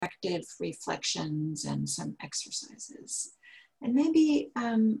reflective reflections and some exercises. And maybe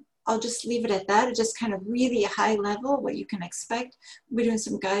I'll just leave it at that. It's just kind of really high level, what you can expect. We're doing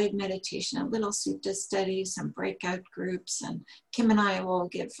some guided meditation, a little sutta study, some breakout groups, and Kim and I will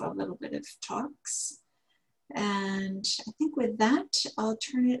give a little bit of talks. And I think with that, I'll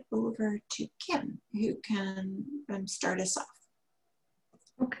turn it over to Kim, who can start us off.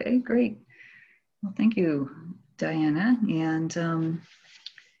 Okay, great. Well, thank you, Diana. And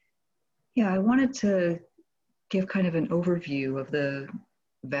yeah, I wanted to give kind of an overview of the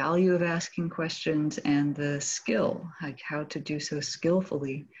value of asking questions and the skill, like how to do so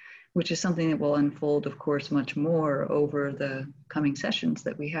skillfully, which is something that will unfold, of course, much more over the coming sessions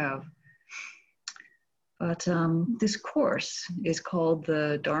that we have. But this course is called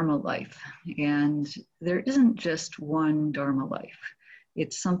the Dharma Life, and there isn't just one Dharma life.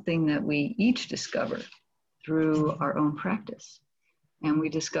 It's something that we each discover through our own practice. And we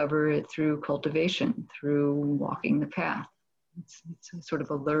discover it through cultivation, through walking the path. It's a sort of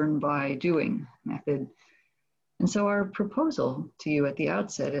a learn by doing method. And so our proposal to you at the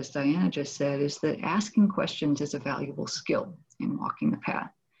outset, as Diana just said, is that asking questions is a valuable skill in walking the path.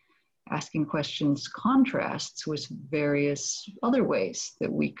 Asking questions contrasts with various other ways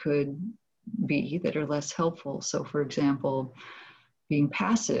that we could be that are less helpful. So for example, being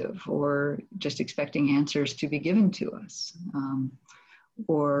passive or just expecting answers to be given to us,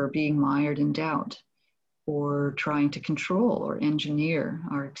 or being mired in doubt, or trying to control or engineer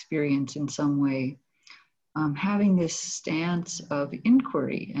our experience in some way. Having this stance of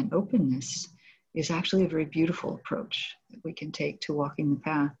inquiry and openness is actually a very beautiful approach that we can take to walking the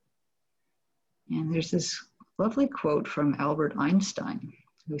path. And there's this lovely quote from Albert Einstein,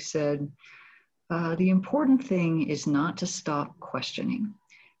 who said, the important thing is not to stop questioning.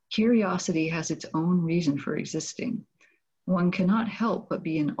 Curiosity has its own reason for existing. One cannot help but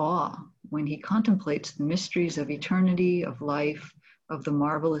be in awe when he contemplates the mysteries of eternity, of life, of the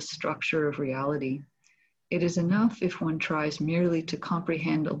marvelous structure of reality. It is enough if one tries merely to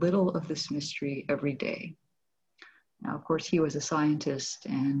comprehend a little of this mystery every day. Now, of course, he was a scientist,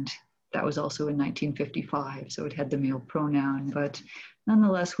 and that was also in 1955, so it had the male pronoun, but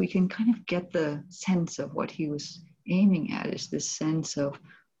nonetheless, we can kind of get the sense of what he was aiming at, is this sense of,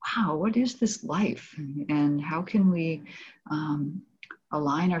 wow, what is this life? And how can we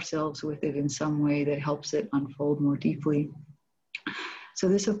align ourselves with it in some way that helps it unfold more deeply? So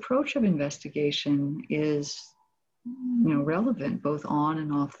this approach of investigation is, relevant both on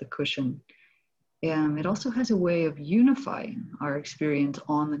and off the cushion. It also has a way of unifying our experience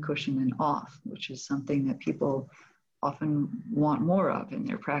on the cushion and off, which is something that people often want more of in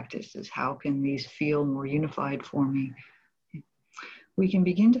their practice, is how can these feel more unified for me? We can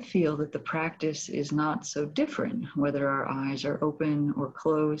begin to feel that the practice is not so different, whether our eyes are open or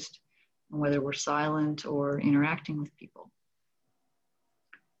closed, and whether we're silent or interacting with people.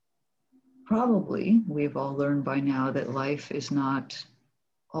 Probably we've all learned by now that life is not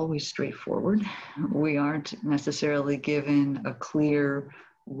always straightforward. We aren't necessarily given a clear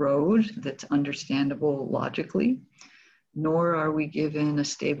road that's understandable logically, nor are we given a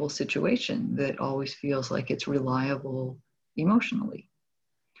stable situation that always feels like it's reliable emotionally.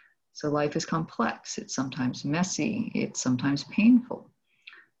 So life is complex, it's sometimes messy, it's sometimes painful.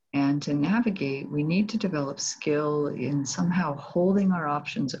 And to navigate, we need to develop skill in somehow holding our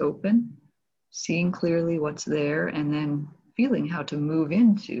options open, seeing clearly what's there, and then feeling how to move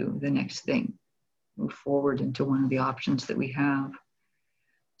into the next thing, move forward into one of the options that we have.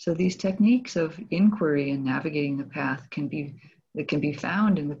 So these techniques of inquiry and navigating the path can be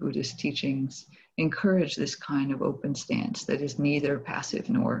found in the Buddhist teachings, encourage this kind of open stance that is neither passive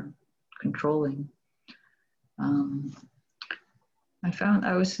nor controlling. I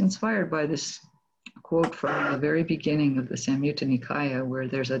was inspired by this quote from the very beginning of the Samyutta Nikaya, where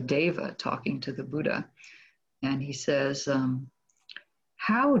there's a deva talking to the Buddha. And he says,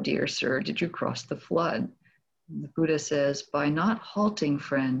 how, dear sir, did you cross the flood? And the Buddha says, by not halting,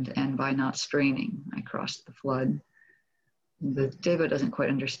 friend, and by not straining, I crossed the flood. And the deva doesn't quite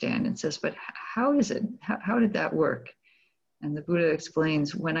understand and says, but how is it? How did that work? And the Buddha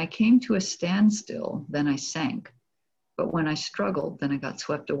explains, when I came to a standstill, then I sank. But when I struggled, then I got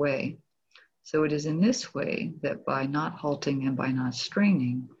swept away. So it is in this way that by not halting and by not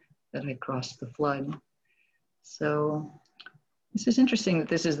straining, that I crossed the flood. So this is interesting that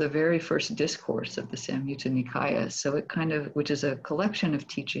this is the very first discourse of the Samyutta Nikaya. So it which is a collection of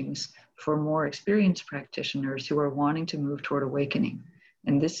teachings for more experienced practitioners who are wanting to move toward awakening.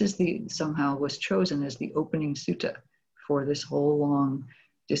 And this is somehow was chosen as the opening sutta for this whole long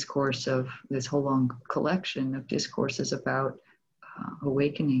discourse this whole long collection of discourses about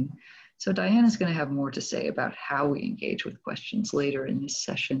awakening. So Diana's going to have more to say about how we engage with questions later in this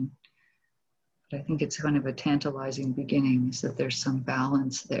session. But I think it's kind of a tantalizing beginning, is that there's some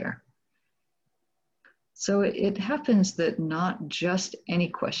balance there. So it happens that not just any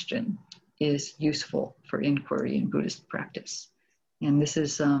question is useful for inquiry in Buddhist practice. And this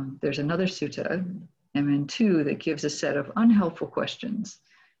is, there's another sutta, MN2, that gives a set of unhelpful questions.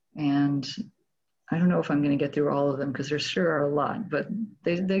 And I don't know if I'm going to get through all of them, because there sure are a lot, but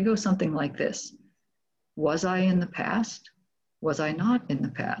they go something like this. Was I in the past? Was I not in the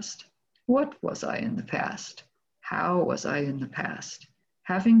past? What was I in the past? How was I in the past?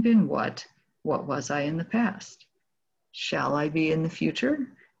 Having been what was I in the past? Shall I be in the future?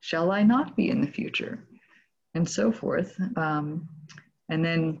 Shall I not be in the future? And so forth. And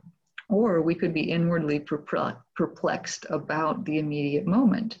then, or we could be inwardly perplexed about the immediate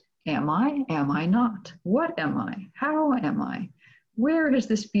moment. Am I? Am I not? What am I? How am I? Where has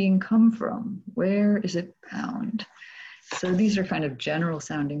this being come from? Where is it bound? So these are kind of general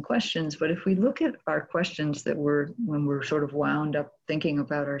sounding questions, but if we look at our questions that when we're sort of wound up thinking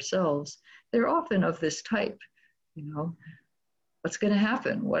about ourselves, they're often of this type, you know, what's going to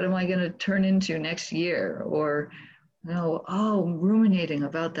happen? What am I going to turn into next year? Or, you know, oh, ruminating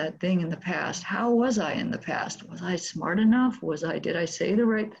about that thing in the past. How was I in the past? Was I smart enough? Did I say the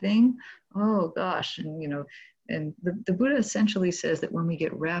right thing? Oh gosh. And, you know, and the Buddha essentially says that when we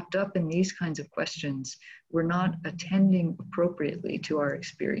get wrapped up in these kinds of questions, we're not attending appropriately to our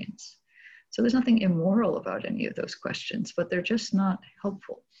experience. So there's nothing immoral about any of those questions, but they're just not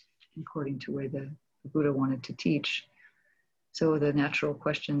helpful according to the way the Buddha wanted to teach. So the natural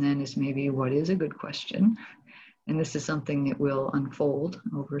question then is maybe, what is a good question? And this is something that will unfold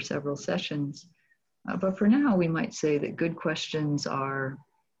over several sessions. But for now, we might say that good questions are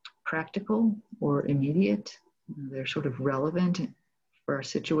practical or immediate. They're sort of relevant for our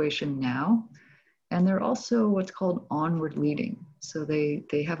situation now. And they're also what's called onward leading. So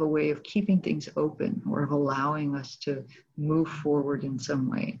they have a way of keeping things open or of allowing us to move forward in some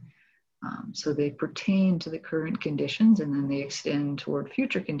way. So they pertain to the current conditions, and then they extend toward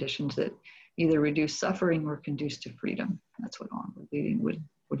future conditions that either reduce suffering or conduce to freedom. That's what onward leading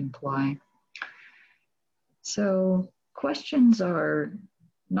would imply. So questions are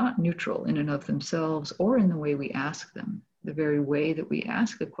not neutral in and of themselves or in the way we ask them. The very way that we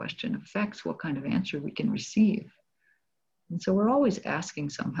ask a question affects what kind of answer we can receive. And so we're always asking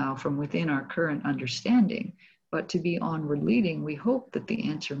somehow from within our current understanding, but to be onward leading, we hope that the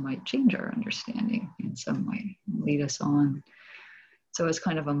answer might change our understanding in some way, and lead us on. So as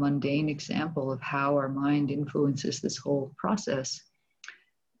kind of a mundane example of how our mind influences this whole process,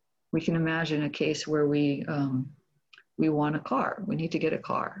 we can imagine a case where we want a car. We need to get a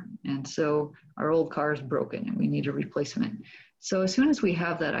car. And so our old car is broken and we need a replacement. So as soon as we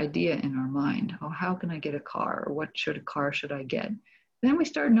have that idea in our mind, oh, how can I get a car? Or what car should I get? Then we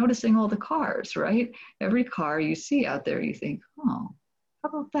start noticing all the cars, right? Every car you see out there, you think, oh, how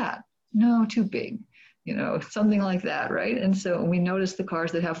about that? No, too big, you know, something like that, right? And so we notice the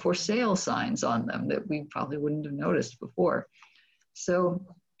cars that have for sale signs on them that we probably wouldn't have noticed before. So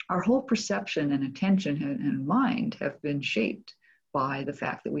our whole perception and attention and mind have been shaped by the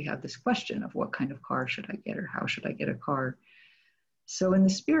fact that we have this question of what kind of car should I get or how should I get a car? So in the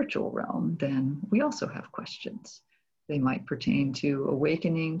spiritual realm, then we also have questions. They might pertain to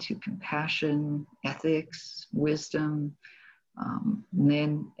awakening, to compassion, ethics, wisdom. And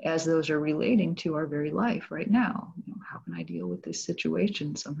then as those are relating to our very life right now, you know, how can I deal with this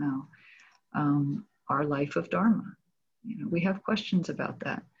situation somehow? Our life of Dharma, you know, we have questions about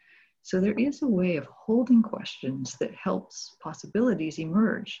that. So there is a way of holding questions that helps possibilities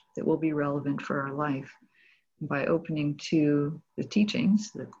emerge that will be relevant for our life. And by opening to the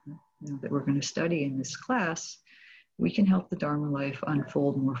teachings that we're going to study in this class, we can help the Dharma life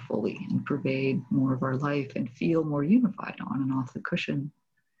unfold more fully and pervade more of our life and feel more unified on and off the cushion.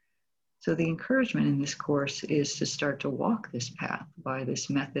 So the encouragement in this course is to start to walk this path by this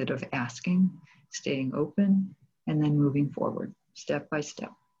method of asking, staying open, and then moving forward, step by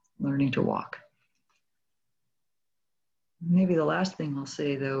step, learning to walk. Maybe the last thing I'll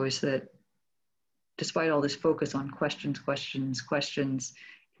say, though, is that despite all this focus on questions,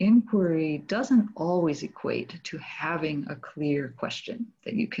 inquiry doesn't always equate to having a clear question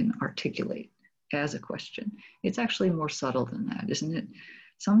that you can articulate as a question. It's actually more subtle than that, isn't it?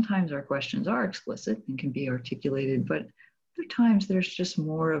 Sometimes our questions are explicit and can be articulated, but other times there's just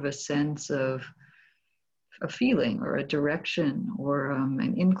more of a sense of a feeling or a direction or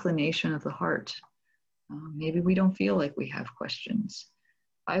an inclination of the heart. Maybe we don't feel like we have questions.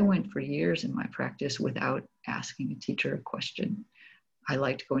 I went for years in my practice without asking a teacher a question. I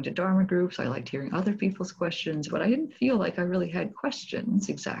liked going to Dharma groups. I liked hearing other people's questions, but I didn't feel like I really had questions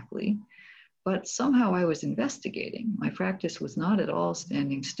exactly. But somehow I was investigating. My practice was not at all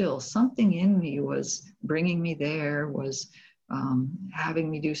standing still. Something in me was bringing me there, was having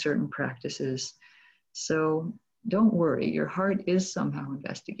me do certain practices. So don't worry, your heart is somehow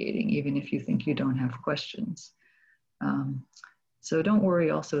investigating, even if you think you don't have questions. So don't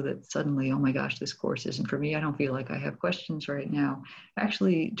worry also that suddenly, oh my gosh, this course isn't for me. I don't feel like I have questions right now.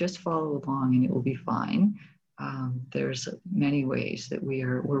 Actually, just follow along and it will be fine. There's many ways that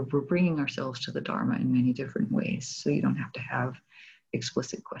we're bringing ourselves to the Dharma in many different ways. So you don't have to have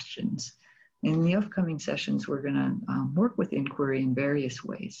explicit questions. In the upcoming sessions, we're going to work with inquiry in various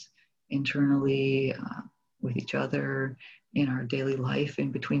ways, internally, with each other, in our daily life.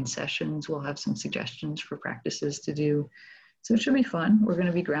 In between sessions, we'll have some suggestions for practices to do. So it should be fun. We're going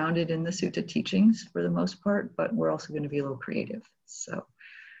to be grounded in the sutta teachings for the most part, but we're also going to be a little creative. So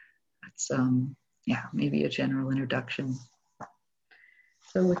that's, maybe a general introduction.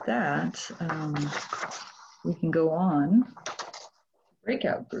 So with that, we can go on to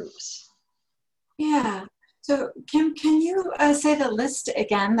breakout groups. Yeah. So Kim, can you say the list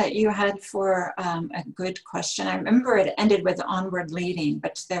again that you had for a good question? I remember it ended with onward leading,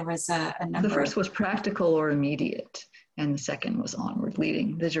 but there was a number. The first was practical or immediate, and the second was onward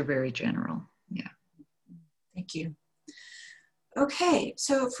leading. These are very general. Yeah. Thank you. Okay,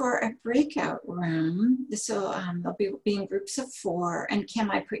 so for a breakout room, so they'll be in groups of 4, and Kim,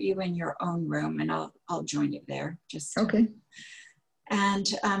 I put you in your own room, and I'll join you there. Just okay. And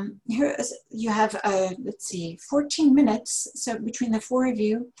here you have, let's see, 14 minutes, so between the 4 of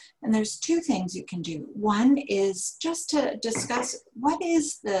you, and there's 2 things you can do. One is just to discuss what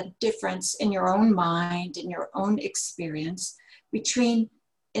is the difference in your own mind, in your own experience, between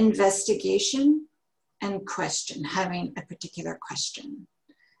investigation and question, having a particular question.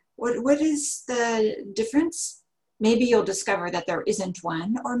 What is the difference? Maybe you'll discover that there isn't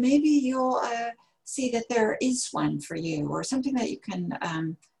one, or maybe you'll see that there is one for you, or something that you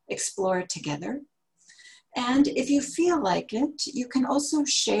can explore together. And if you feel like it, you can also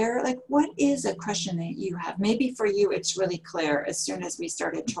share, like, what is a question that you have? Maybe for you, it's really clear. As soon as we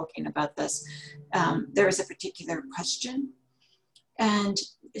started talking about this, there is a particular question. And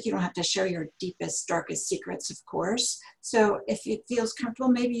you don't have to share your deepest, darkest secrets, of course. So if it feels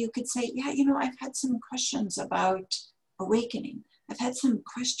comfortable, maybe you could say, yeah, you know, I've had some questions about awakening. I've had some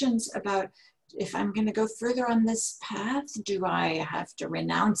questions about if I'm going to go further on this path, do I have to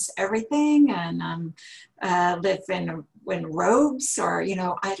renounce everything and live in robes? Or, you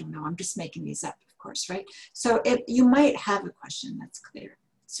know, I don't know. I'm just making these up, of course, right? So you might have a question that's clear.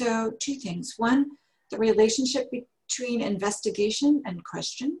 So 2 things. One, the relationship between investigation and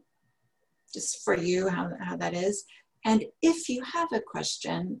question, just for you, how that is. And if you have a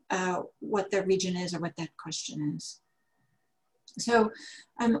question, what the region is or what that question is. So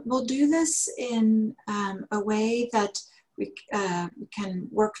we'll do this in a way that we can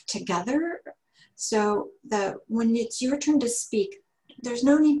work together. So that when it's your turn to speak, there's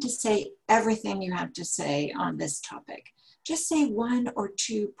no need to say everything you have to say on this topic. Just say 1 or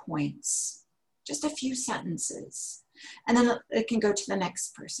 2 points, just a few sentences. And then it can go to the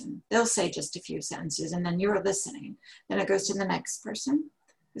next person. They'll say just a few sentences, and then you're listening. Then it goes to the next person.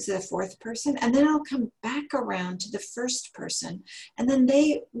 This is the 4th person, and then I'll come back around to the 1st person, and then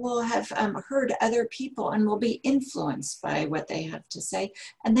they will have heard other people and will be influenced by what they have to say,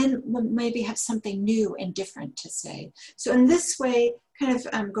 and then we'll maybe have something new and different to say. So in this way, kind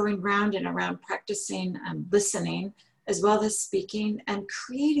of going round and around, practicing listening as well as speaking, and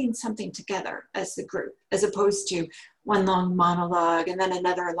creating something together as the group, as opposed to one long monologue and then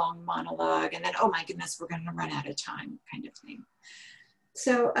another long monologue, and then, oh my goodness, we're going to run out of time, kind of thing.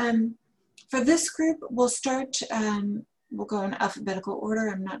 So for this group, we'll start, we'll go in alphabetical order.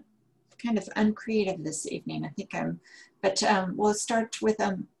 I'm not kind of uncreative this evening, I think but we'll start with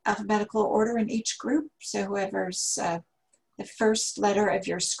alphabetical order in each group. So whoever's the first letter of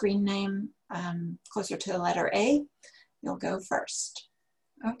your screen name closer to the letter A, you'll go first.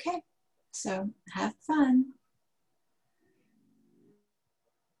 Okay, so have fun.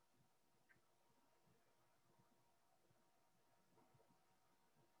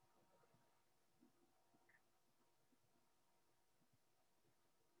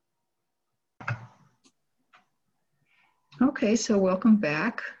 Okay, so welcome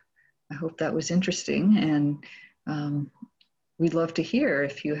back. I hope that was interesting, and we'd love to hear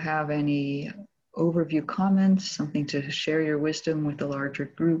if you have any overview comments, something to share your wisdom with the larger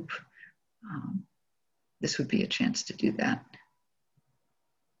group. This would be a chance to do that.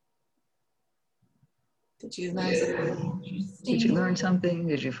 Did you learn something interesting? Did you learn something?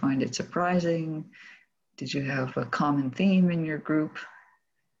 Did you find it surprising? Did you have a common theme in your group?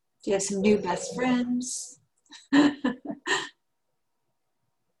 Do you have some new best friends?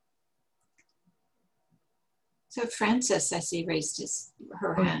 So Francis, I see, raised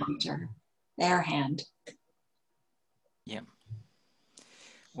her hand, or their hand. Yeah.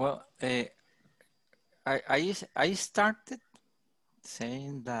 Well, I started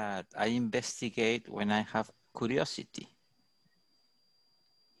saying that I investigate when I have curiosity.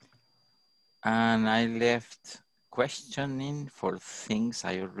 And I left questioning for things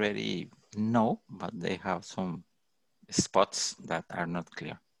I already know, but they have some spots that are not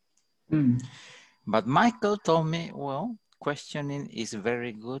clear. Mm. But Michael told me, well, questioning is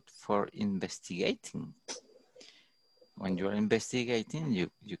very good for investigating. When you're investigating,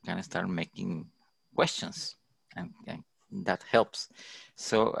 you can start making questions, and that helps.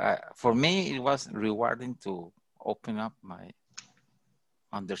 So for me, it was rewarding to open up my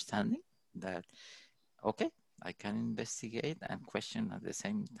understanding that, okay, I can investigate and question at the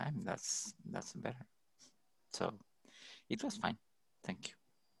same time. That's better. So it was fine. Thank you.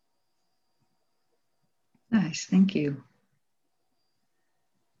 Nice, thank you.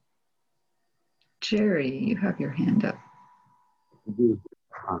 Jerry, you have your hand up. It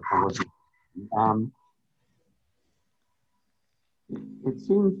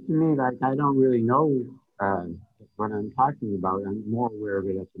seems to me like I don't really know what I'm talking about. I'm more aware of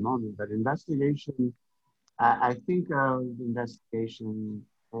it at the moment, but investigation, I think of investigation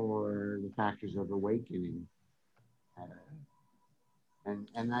for the factors of awakening.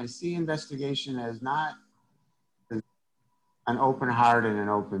 And I see investigation as not an open heart and an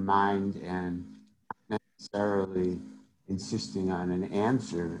open mind, and not necessarily insisting on an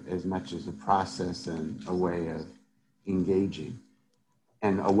answer as much as a process and a way of engaging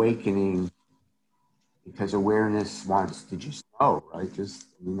and awakening, because awareness wants to just know, right? Just,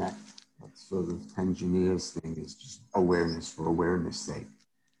 I mean, that's sort of Tanzania's thing, is just awareness for awareness sake.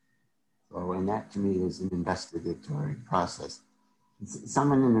 So, and that to me is an investigatory process.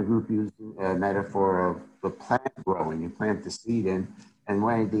 Someone in the group used a metaphor of the plant growing. You plant the seed in, and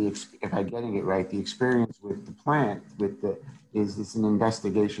when if I'm getting it right, the experience with the plant, is it's an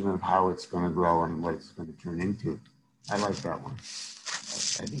investigation of how it's going to grow and what it's going to turn into. I like that one.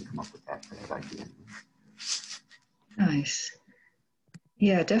 I didn't come up with that, but I like it. Nice.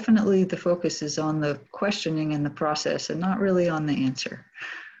 Yeah, definitely the focus is on the questioning and the process and not really on the answer.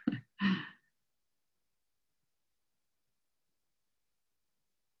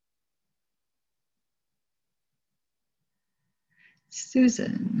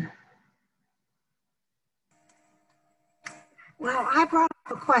 Susan. Well, I brought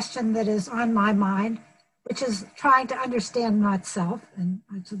up a question that is on my mind, which is trying to understand myself, and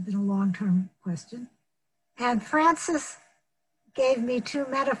it's been a long-term question. And Francis gave me two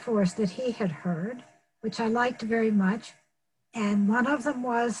metaphors that he had heard, which I liked very much. And one of them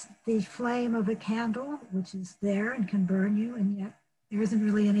was the flame of a candle, which is there and can burn you, and yet there isn't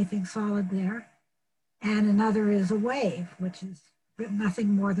really anything solid there. And another is a wave, which is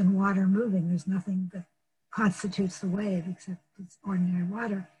nothing more than water moving. There's nothing that constitutes the wave except it's ordinary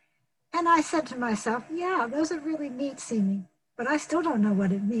water. And I said to myself, yeah, those are really neat seeming, but I still don't know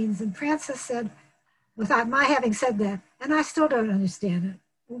what it means. And Francis said, without my having said that, and I still don't understand it,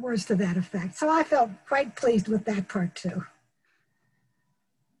 words to that effect. So I felt quite pleased with that part too.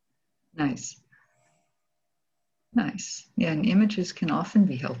 Nice. Nice. Yeah, and images can often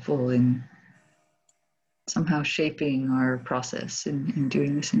be helpful in somehow shaping our process in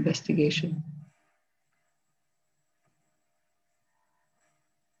doing this investigation.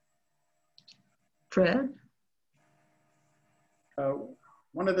 Fred?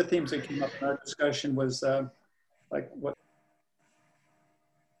 One of the themes that came up in our discussion was like what.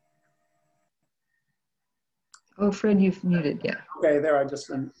 Oh, Fred, you've muted, yeah. Okay, there, I just,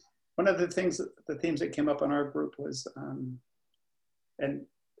 one of the themes that came up in our group was, and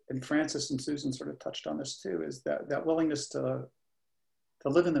Francis and Susan sort of touched on this too, is that willingness to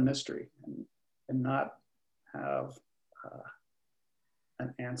live in the mystery and not have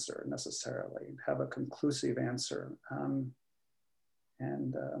an answer necessarily, have a conclusive answer,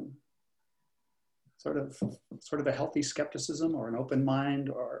 and sort of a healthy skepticism or an open mind,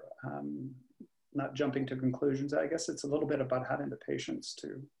 or not jumping to conclusions. I guess it's a little bit about having the patience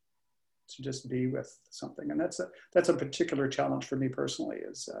to just be with something, and that's a particular challenge for me personally,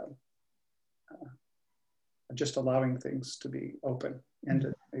 is just allowing things to be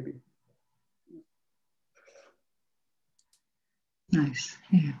open-ended, maybe. Nice,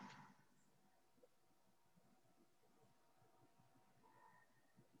 yeah.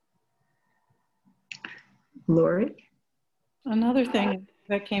 Lori? Another thing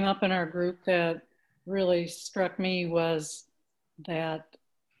that came up in our group that really struck me was that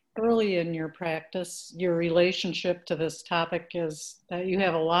early in your practice, your relationship to this topic is that you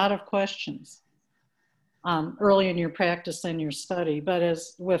have a lot of questions early in your practice and your study. But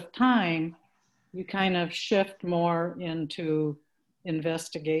as with time, you kind of shift more into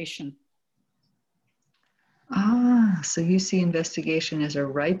investigation. Ah, so you see investigation as a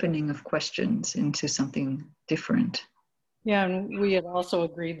ripening of questions into something different. Yeah, and we had also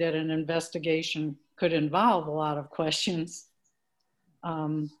agreed that an investigation could involve a lot of questions,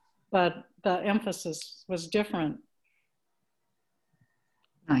 but the emphasis was different.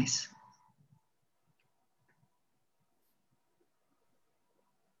 Nice.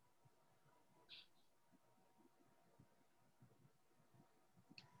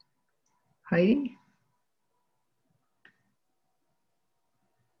 Heidi?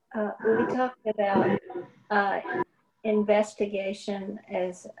 We talked about investigation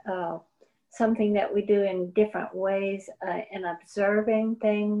as something that we do in different ways, in observing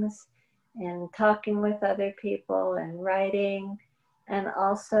things and talking with other people and writing, and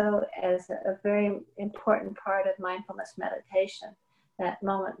also as a very important part of mindfulness meditation, that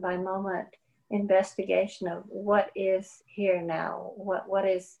moment by moment investigation of what is here now, what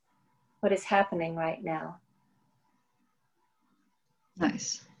is happening right now.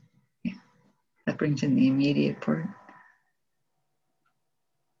 Nice. Yeah, that brings in the immediate part.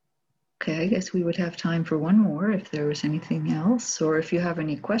 Okay, I guess we would have time for one more if there was anything else, or if you have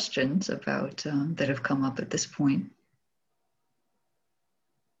any questions about that have come up at this point.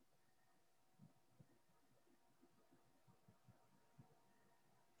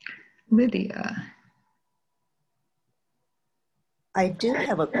 Lydia. I do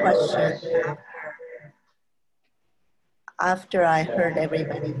have a question after I heard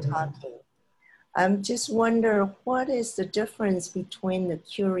everybody talking. I'm just wondering, what is the difference between the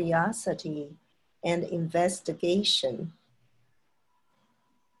curiosity and investigation?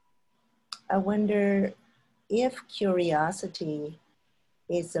 I wonder if curiosity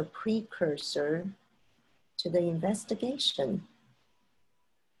is a precursor to the investigation.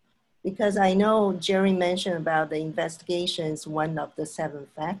 Because I know Jerry mentioned about the investigation is one of the 7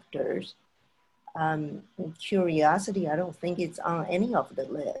 factors. Curiosity, I don't think it's on any of the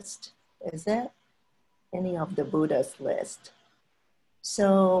list. Is it? Any of the Buddha's list.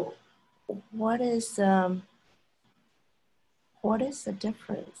 So what is the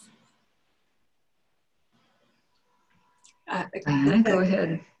difference? Go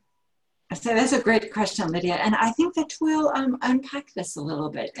ahead. So that's a great question, Lydia. And I think that we'll unpack this a little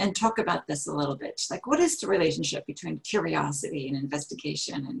bit and talk about this a little bit. Like, what is the relationship between curiosity and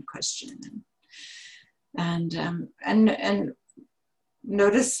investigation and question? And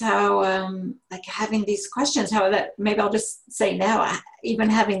notice how, like, having these questions, how that, maybe I'll just say now, even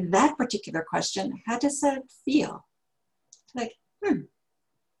having that particular question, how does that feel? Like,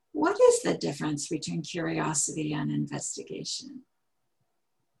 what is the difference between curiosity and investigation?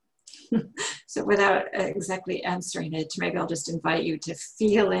 So without exactly answering it, maybe I'll just invite you to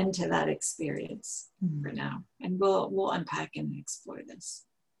feel into that experience for now, and we'll unpack and explore this.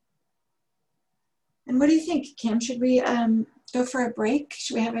 And what do you think, Kim? Should we go for a break?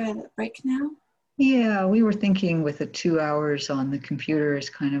 Should we have a break now? Yeah, we were thinking with the 2 hours on the computer is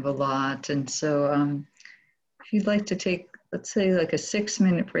kind of a lot, and so if you'd like to take, let's say, like a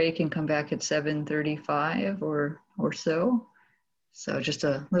 6-minute break and come back at 7:35 or so. So just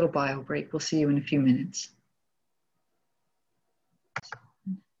a little bio break. We'll see you in a few minutes.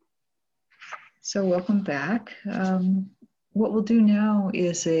 So welcome back. What we'll do now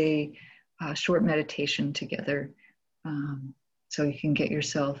is a short meditation together. So you can get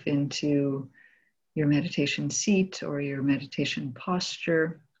yourself into your meditation seat or your meditation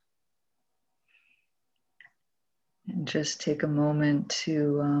posture. And just take a moment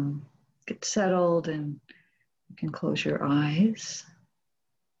to get settled, and you can close your eyes.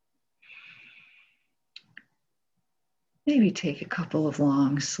 Maybe take a couple of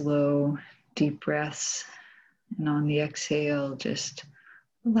long, slow, deep breaths. And on the exhale, just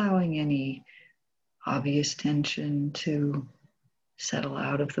allowing any obvious tension to settle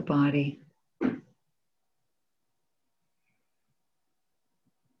out of the body.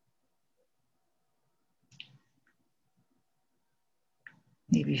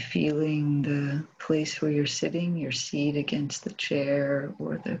 Maybe feeling the place where you're sitting, your seat against the chair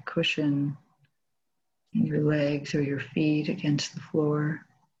or the cushion, and your legs or your feet against the floor.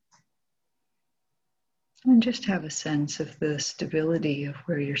 And just have a sense of the stability of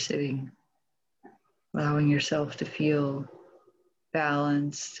where you're sitting, allowing yourself to feel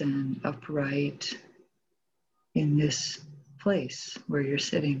balanced and upright, in this place where you're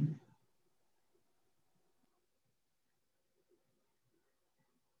sitting.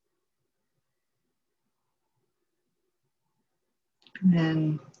 And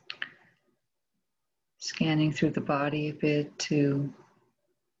then scanning through the body a bit to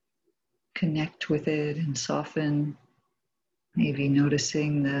connect with it and soften, maybe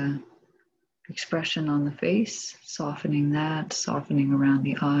noticing the expression on the face, softening that, softening around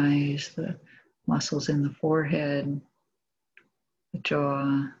the eyes, the muscles in the forehead, the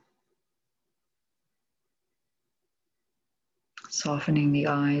jaw, softening the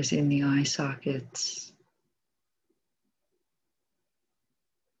eyes in the eye sockets.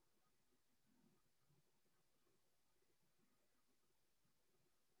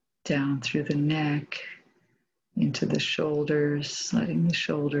 Down through the neck, into the shoulders, letting the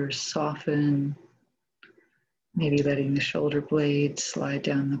shoulders soften, maybe letting the shoulder blades slide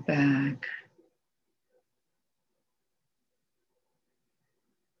down the back.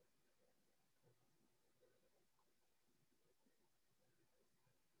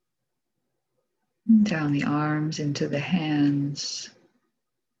 Down the arms into the hands.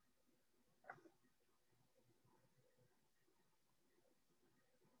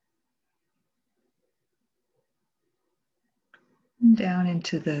 Down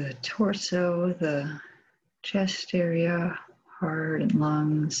into the torso, the chest area, heart and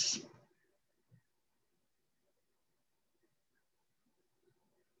lungs.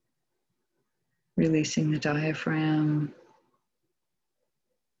 Releasing the diaphragm.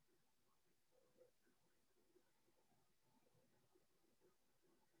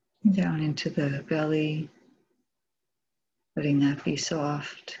 Down into the belly, letting that be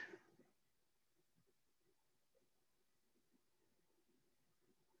soft.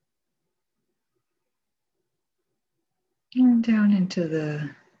 And down into the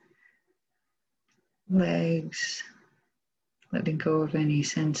legs, letting go of any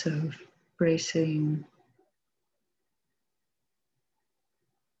sense of bracing,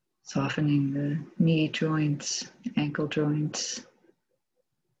 softening the knee joints, ankle joints,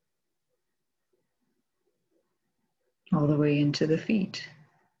 all the way into the feet.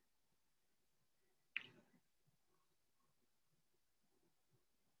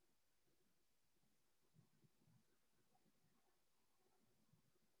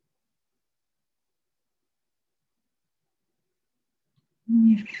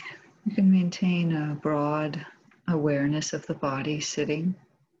 You can maintain a broad awareness of the body sitting,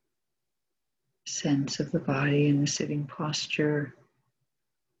 sense of the body in the sitting posture,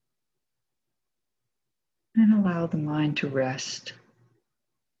 and allow the mind to rest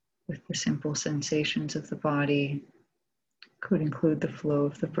with the simple sensations of the body. Could include the flow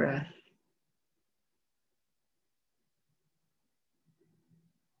of the breath.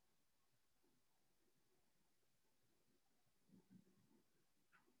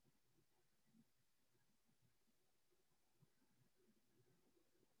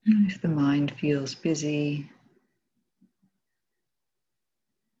 And if the mind feels busy,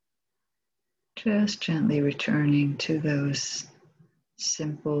 just gently returning to those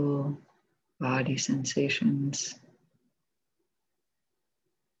simple body sensations.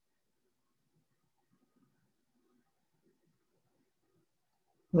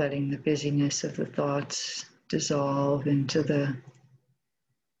 Letting the busyness of the thoughts dissolve into the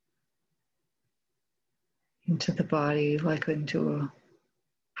body like into a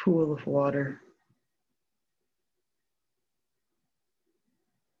pool of water.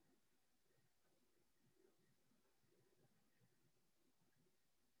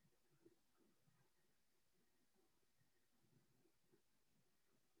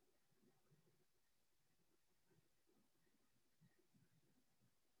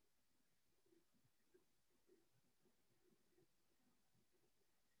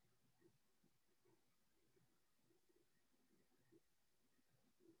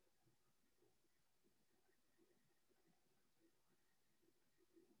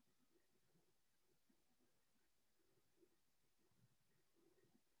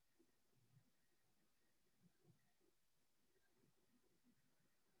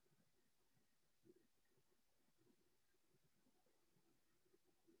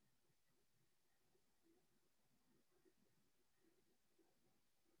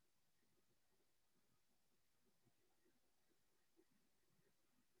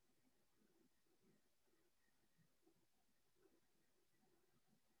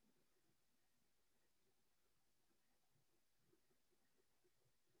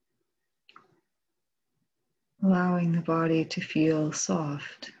 Allowing the body to feel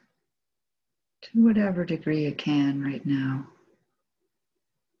soft to whatever degree it can right now.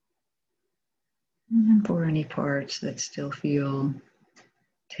 And for any parts that still feel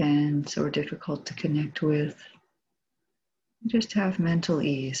tense or difficult to connect with, just have mental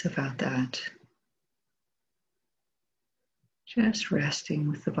ease about that. Just resting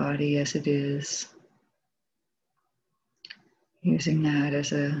with the body as it is, using that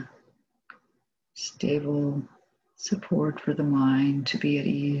as a stable support for the mind to be at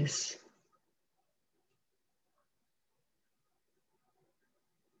ease.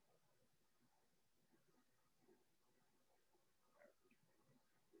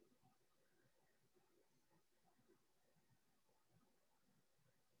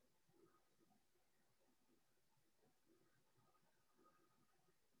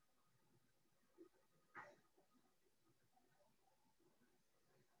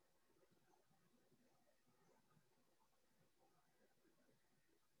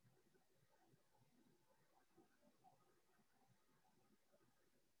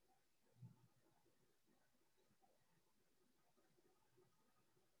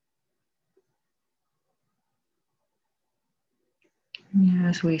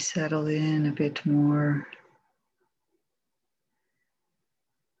 As we settle in a bit more,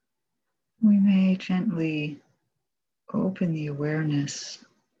 we may gently open the awareness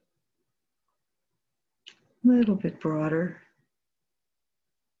a little bit broader,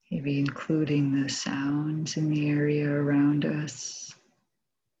 maybe including the sounds in the area around us.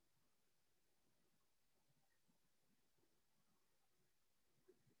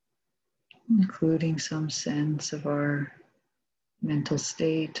 Including some sense of our mental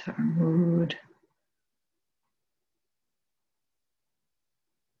state, our mood.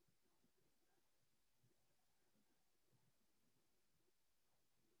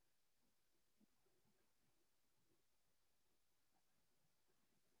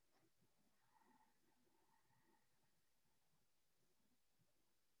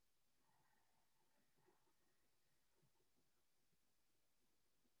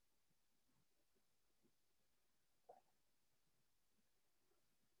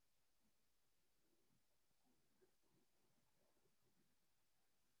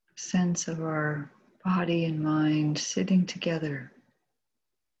 Sense of our body and mind sitting together.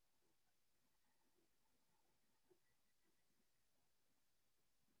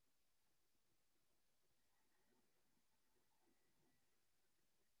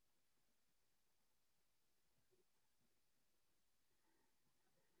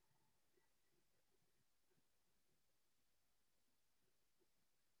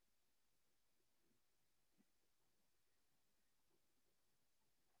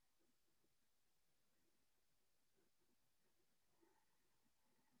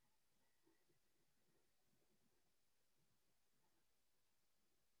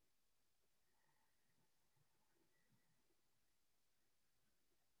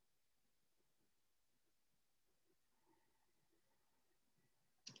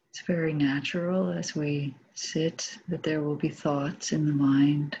 It's very natural as we sit that there will be thoughts in the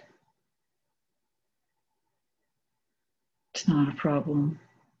mind. It's not a problem.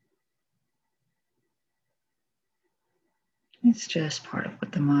 It's just part of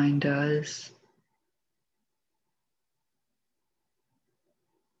what the mind does.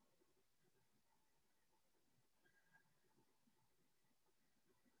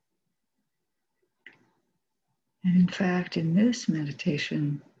 And in fact, in this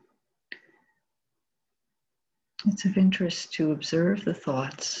meditation, it's of interest to observe the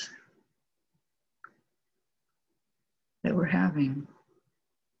thoughts that we're having.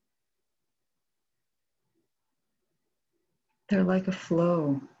 They're like a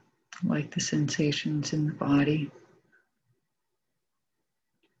flow, like the sensations in the body.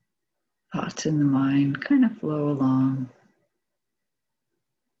 Thoughts in the mind kind of flow along.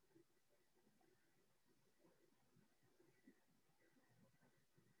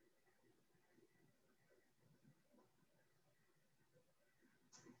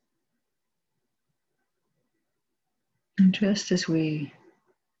 And just as we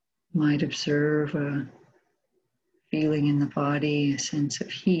might observe a feeling in the body, a sense of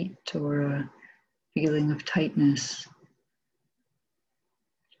heat or a feeling of tightness,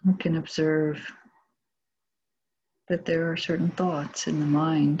 we can observe that there are certain thoughts in the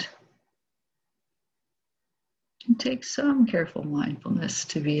mind. It takes some careful mindfulness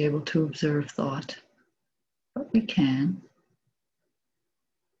to be able to observe thought, but we can.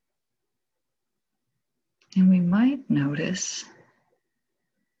 And we might notice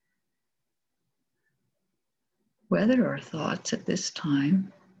whether our thoughts at this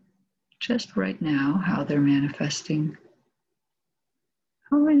time, just right now, how they're manifesting,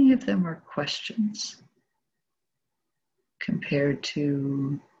 how many of them are questions compared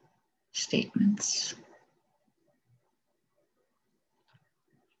to statements.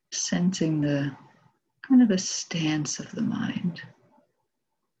 Sensing the kind of the stance of the mind.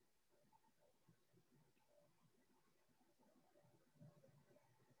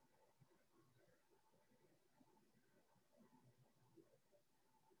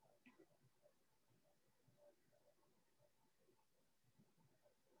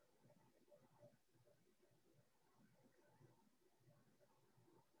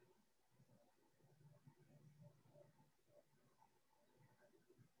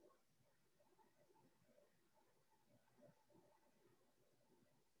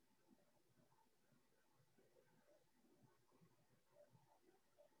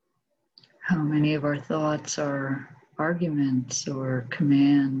 How many of our thoughts are arguments or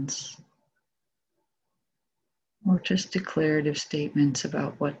commands, or just declarative statements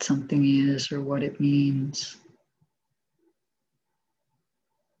about what something is or what it means?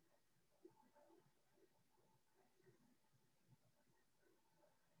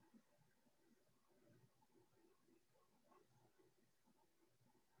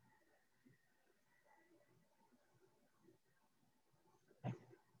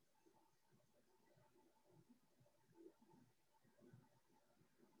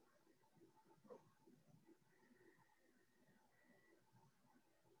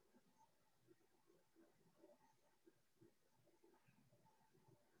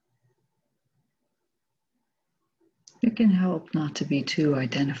 It can help not to be too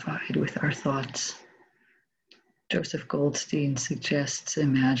identified with our thoughts. Joseph Goldstein suggests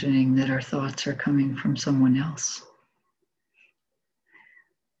imagining that our thoughts are coming from someone else,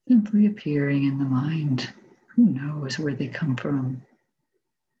 simply appearing in the mind. Who knows where they come from?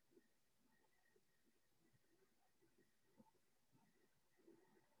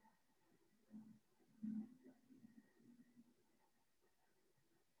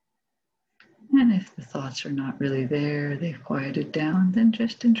 And if the thoughts are not really there, they've quieted down, then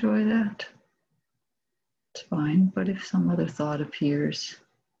just enjoy that. It's fine, but if some other thought appears,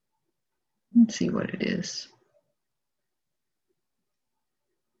 let's see what it is.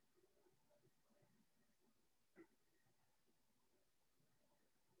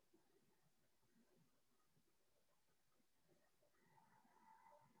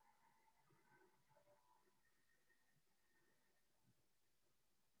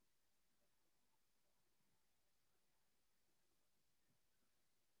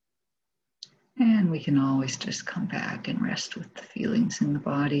 And we can always just come back and rest with the feelings in the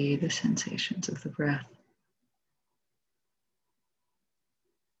body, the sensations of the breath.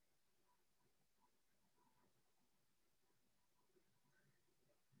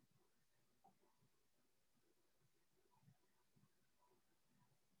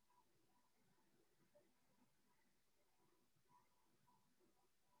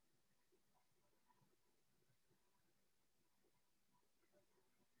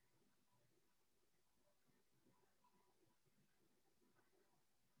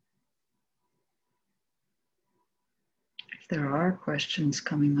 If there are questions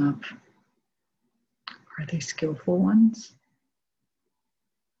coming up, are they skillful ones?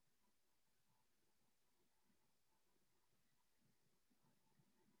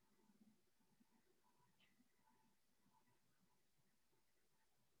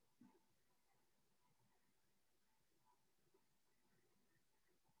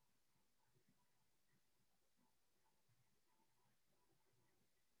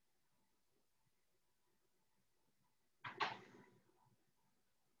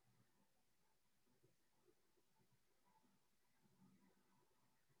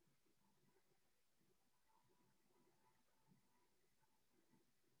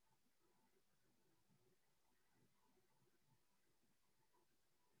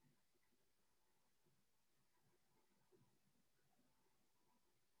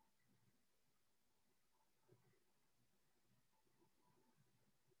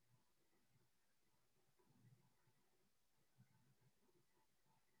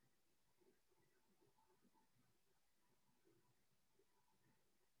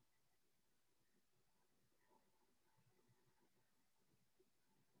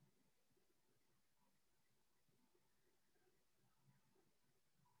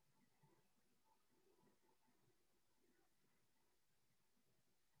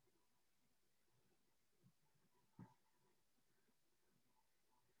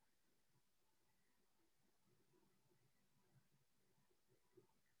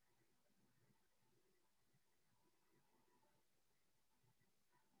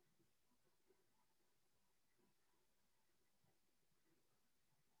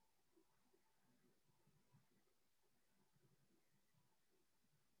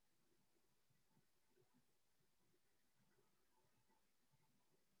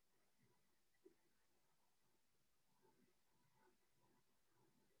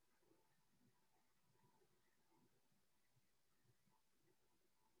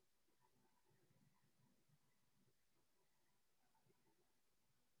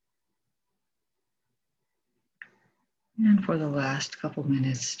 And for the last couple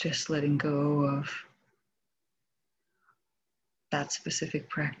minutes, just letting go of that specific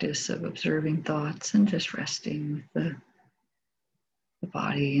practice of observing thoughts and just resting with the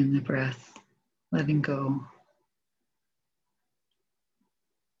body and the breath, letting go.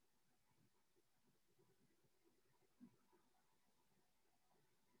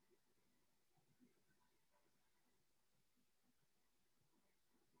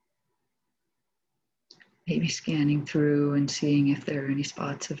 Maybe scanning through and seeing if there are any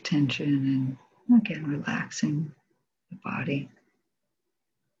spots of tension, and again, relaxing the body.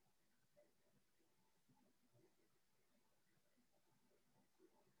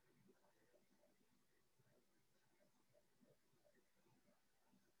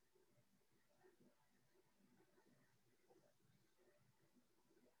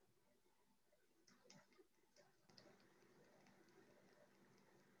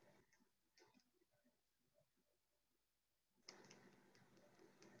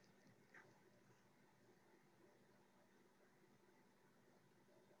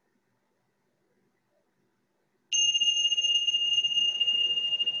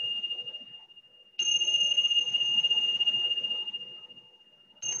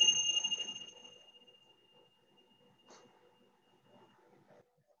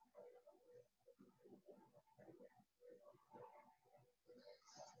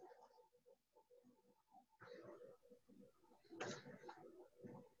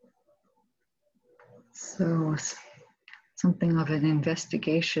 So something of an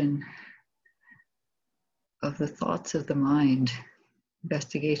investigation of the thoughts of the mind,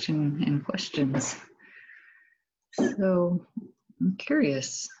 investigation and questions. So I'm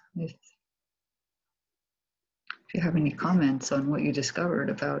curious if you have any comments on what you discovered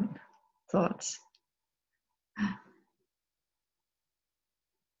about thoughts.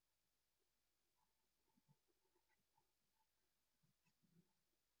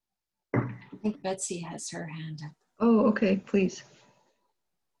 I think Betsy has her hand up. Oh, okay, please.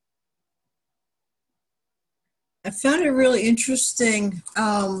 I found it really interesting,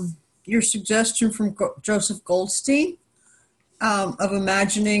 your suggestion from Joseph Goldstein of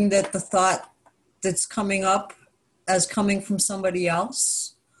imagining that the thought that's coming up as coming from somebody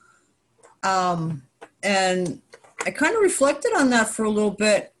else. And I kind of reflected on that for a little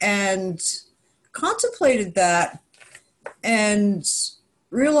bit and contemplated that and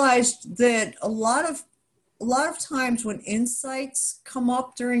realized that a lot of times when insights come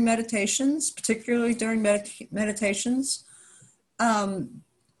up during meditations, particularly during meditations,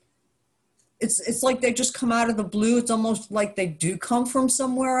 it's like they just come out of the blue. It's almost like they do come from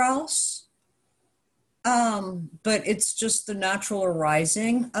somewhere else. But it's just the natural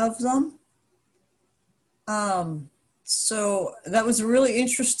arising of them. So that was a really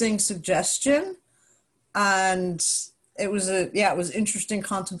interesting suggestion. And it was interesting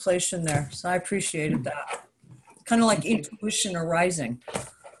contemplation there. So I appreciated that. Kind of like intuition arising.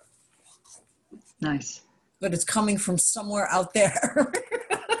 Nice. But it's coming from somewhere out there.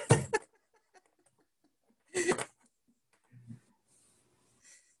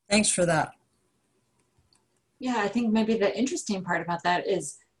 Thanks for that. Yeah, I think maybe the interesting part about that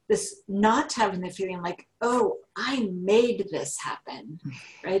is this not having the feeling like, oh, I made this happen,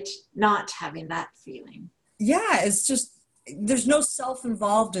 right? Not having that feeling. Yeah, it's just, there's no self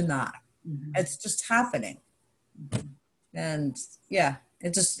involved in that. Mm-hmm. It's just happening. Mm-hmm. And yeah,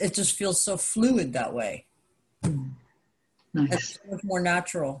 it just feels so fluid that way. Nice. It's so much more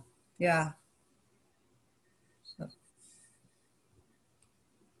natural. Yeah. So.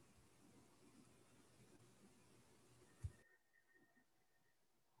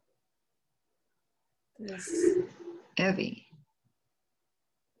 Evie.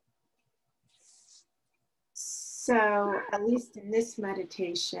 So at least in this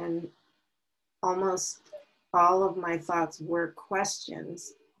meditation, almost all of my thoughts were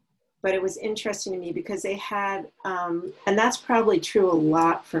questions, but it was interesting to me because they had, and that's probably true a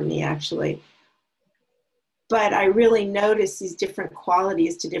lot for me actually, but I really noticed these different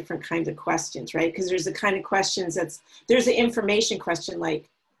qualities to different kinds of questions, right? Because there's the kind of questions there's the information question like,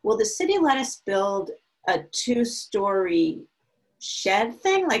 will the city let us build a 2-story shed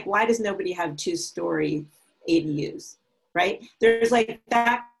thing? Like, why does nobody have 2-story ADUs, right? There's like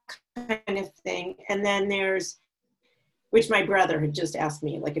that kind of thing. And then there's, which my brother had just asked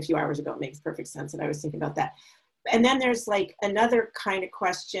me like a few hours ago, it makes perfect sense that I was thinking about that. And then there's like another kind of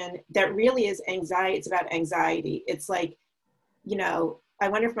question that really is anxiety. It's about anxiety. It's like, you know, I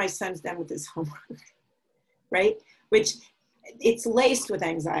wonder if my son's done with his homework, right? Which it's laced with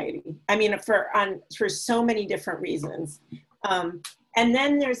anxiety. I mean, for so many different reasons. And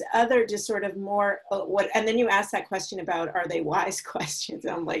then there's other just sort of more and then you ask that question about, are they wise questions?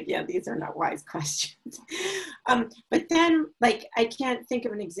 And I'm like, yeah, these are not wise questions. But then, like, I can't think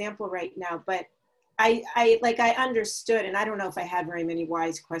of an example right now, but I understood, and I don't know if I had very many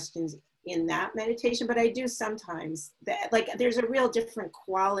wise questions in that meditation, but I do sometimes. That, like, there's a real different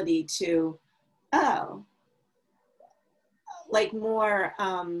quality to, like more,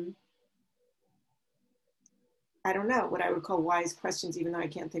 I don't know what I would call wise questions, even though I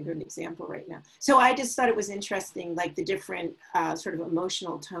can't think of an example right now. So I just thought it was interesting, like the different sort of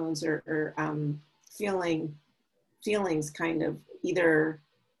emotional tones or feelings kind of either,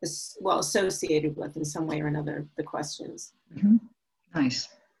 well, associated with in some way or another the questions. Mm-hmm. Nice.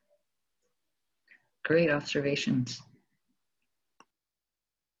 Great observations.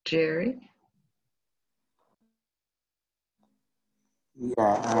 Jerry?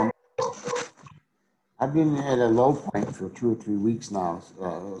 Yeah, I've been at a low point for 2 or 3 weeks now,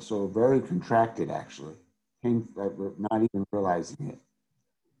 so very contracted actually, not even realizing it.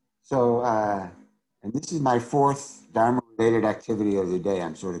 So, and this is my 4th Dharma-related activity of the day.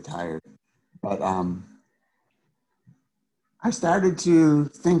 I'm sort of tired, but I started to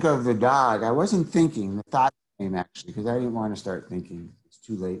think of the dog. I wasn't thinking, the thought came actually, because I didn't want to start thinking. It's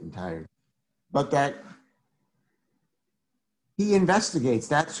too late and tired. But that he investigates,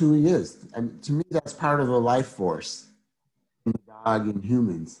 that's who he is. And to me, that's part of the life force in the dog and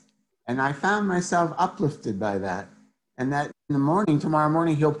humans. And I found myself uplifted by that. And that in the morning, tomorrow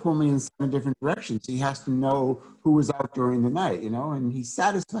morning, he'll pull me in 7 different directions. He has to know who was out during the night, you know, and he's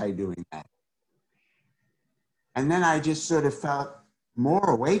satisfied doing that. And then I just sort of felt more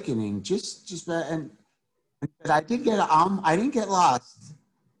awakening, but I didn't get lost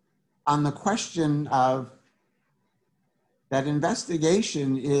on the question of that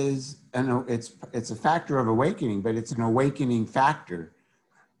investigation is, it's a factor of awakening, but it's an awakening factor,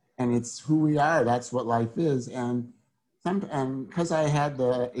 and it's who we are. That's what life is, and because I had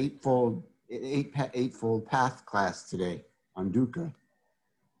the eightfold path class today on dukkha,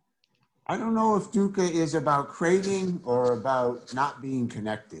 I don't know if dukkha is about craving or about not being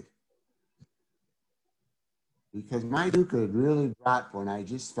connected. Because my dukkha really dropped when I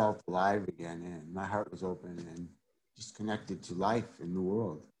just felt alive again and my heart was open and just connected to life in the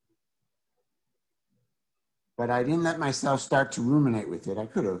world. But I didn't let myself start to ruminate with it. I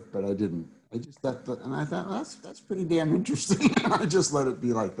could have, but I didn't. I just and I thought, well, that's pretty damn interesting. I just let it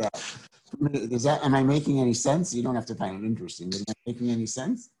be like that. Am I making any sense? You don't have to find it interesting, but am I making any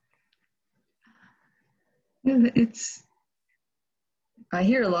sense? I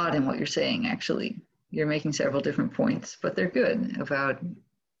hear a lot in what you're saying, actually. You're making several different points, but they're good about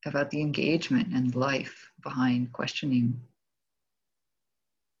the engagement and life behind questioning.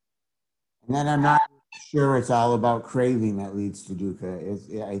 And then I'm not sure it's all about craving that leads to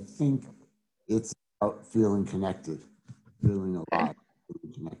dukkha. I think it's about feeling connected, feeling alive,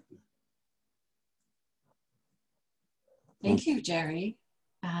 feeling connected. Thank you, Jerry.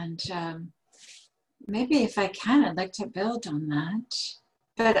 And maybe if I can, I'd like to build on that.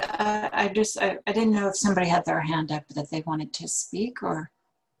 But I didn't know if somebody had their hand up that they wanted to speak, or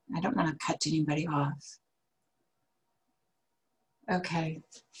I don't want to cut anybody off. Okay.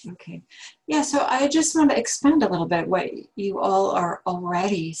 Yeah, so I just want to expand a little bit what you all are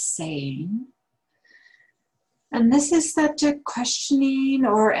already saying. And this is that questioning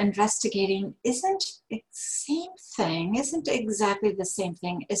or investigating isn't the same thing, isn't exactly the same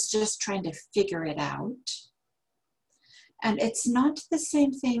thing. It's just trying to figure it out. And it's not the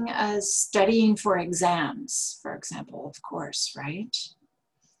same thing as studying for exams, for example, of course, right?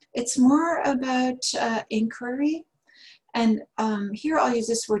 It's more about inquiry. And here I'll use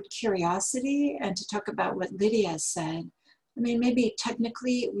this word curiosity, and to talk about what Lydia said. I mean, maybe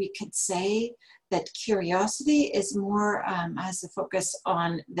technically we could say that curiosity is more has a focus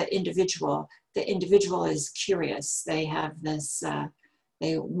on the individual. The individual is curious. They have this,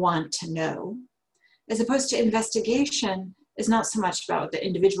 they want to know. As opposed to investigation is not so much about the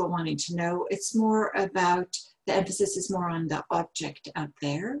individual wanting to know. It's more about, the emphasis is more on the object out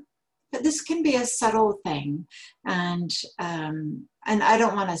there. But this can be a subtle thing. And I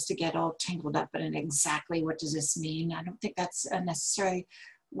don't want us to get all tangled up in exactly what does this mean. I don't think that's necessarily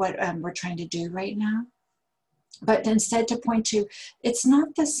what we're trying to do right now. But instead to point to, it's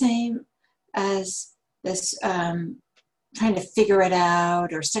not the same as this trying to figure it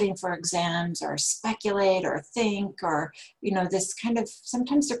out or studying for exams or speculate or think or, you know, this kind of,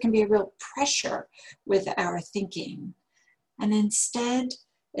 sometimes there can be a real pressure with our thinking. And instead,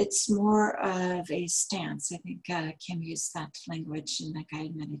 it's more of a stance. I think Kim used that language in the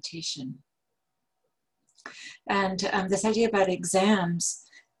guided meditation. And this idea about exams,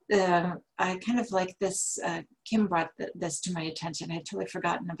 I kind of like this, Kim brought this to my attention. I had totally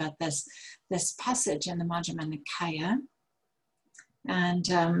forgotten about this passage in the Majjhima Nikaya. And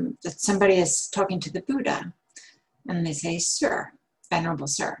that somebody is talking to the Buddha, and they say, "Sir, Venerable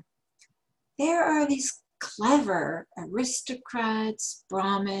Sir, there are these clever aristocrats,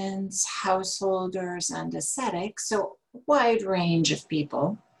 Brahmins, householders, and ascetics, so a wide range of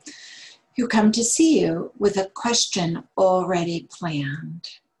people, who come to see you with a question already planned."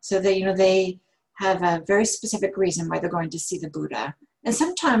 So they have a very specific reason why they're going to see the Buddha. And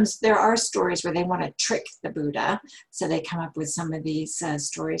sometimes there are stories where they want to trick the Buddha, so they come up with some of these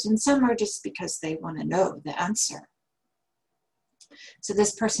stories, and some are just because they want to know the answer. So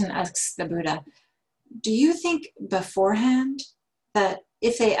this person asks the Buddha, "Do you think beforehand that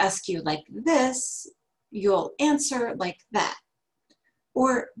if they ask you like this, you'll answer like that?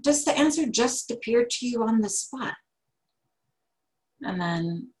 Or does the answer just appear to you on the spot?" And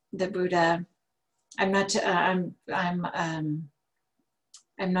then the Buddha, I'm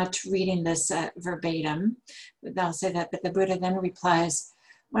not reading this verbatim, but I'll say that, but the Buddha then replies,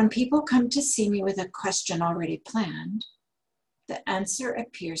 "When people come to see me with a question already planned, the answer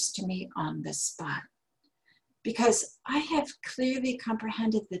appears to me on the spot. Because I have clearly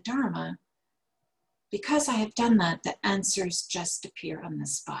comprehended the Dharma, because I have done that, the answers just appear on the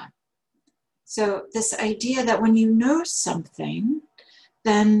spot." So this idea that when you know something,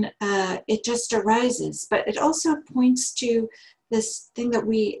 then it just arises. But it also points to this thing that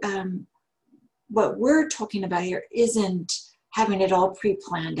what we're talking about here isn't having it all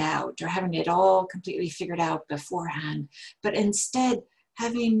pre-planned out or having it all completely figured out beforehand, but instead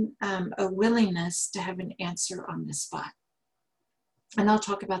having a willingness to have an answer on the spot. And I'll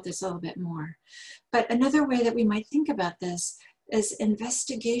talk about this a little bit more. But another way that we might think about this is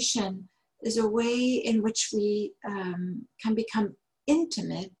investigation is a way in which we can become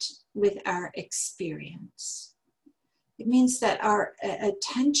intimate with our experience. It means that our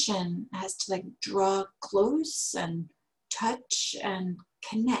attention has to draw close and touch and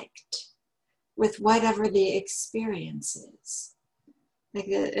connect with whatever the experience is.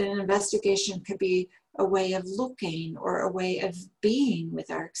 An investigation could be a way of looking or a way of being with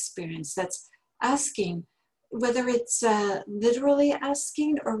our experience that's asking, whether it's literally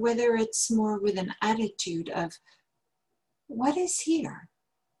asking or whether it's more with an attitude of, what is here?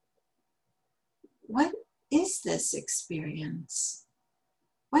 What is this experience?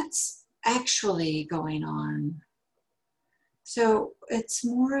 What's actually going on? So it's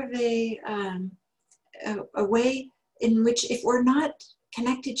more of a way in which, if we're not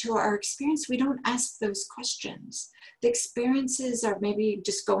connected to our experience, we don't ask those questions. The experiences are maybe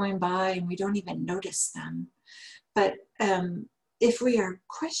just going by and we don't even notice them. But if we are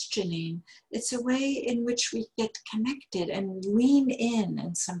questioning, it's a way in which we get connected and lean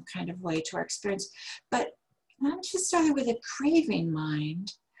in some kind of way to our experience, but not necessarily with a craving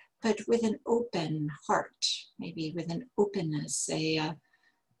mind, but with an open heart, maybe with an openness. I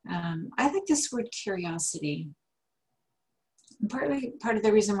like this word curiosity. Part of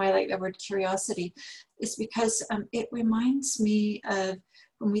the reason why I like the word curiosity is because it reminds me of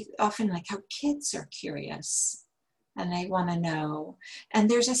when we often like how kids are curious and they want to know. And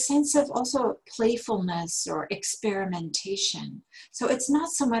there's a sense of also playfulness or experimentation. So it's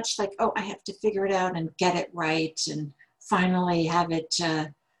not so much like, oh, I have to figure it out and get it right and finally have it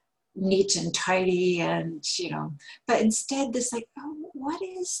neat and tidy and, but instead this like, oh, what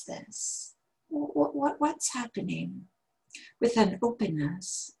is this? What's happening? With an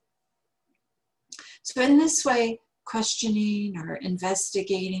openness. So in this way, questioning or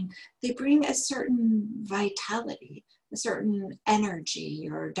investigating, they bring a certain vitality, a certain energy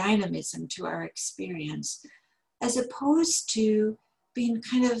or dynamism to our experience, as opposed to being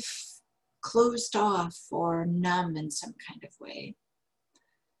kind of closed off or numb in some kind of way.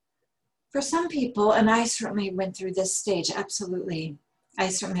 For some people, and I certainly went through this stage, absolutely, I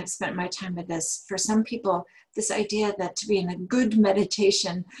certainly have spent my time with this. For some people, this idea that to be in a good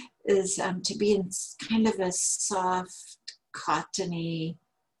meditation is to be in kind of a soft, cottony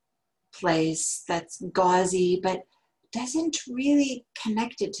place that's gauzy, but doesn't really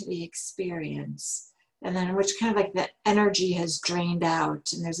connect it to the experience. And then in which kind of like the energy has drained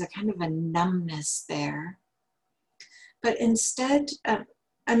out and there's a kind of a numbness there. But instead,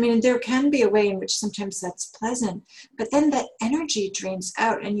 there can be a way in which sometimes that's pleasant, but then that energy drains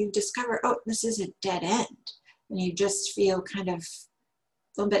out and you discover, oh, this is a dead end. And you just feel kind of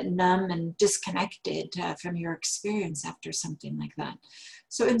little bit numb and disconnected from your experience after something like that.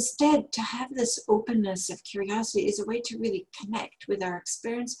 So instead, to have this openness of curiosity is a way to really connect with our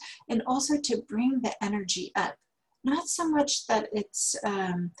experience and also to bring the energy up. Not so much that it's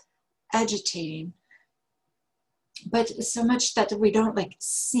agitating, but so much that we don't like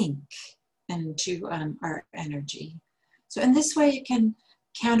sink into our energy. So in this way, you can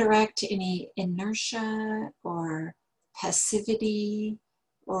counteract any inertia or passivity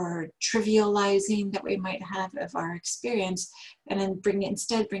or trivializing that we might have of our experience, and then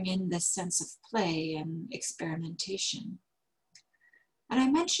instead bring in this sense of play and experimentation. And I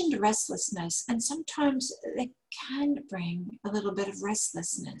mentioned restlessness, and sometimes it can bring a little bit of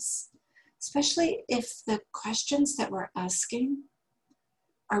restlessness, especially if the questions that we're asking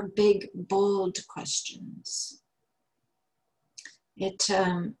are big, bold questions. It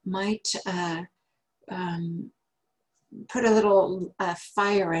might put a little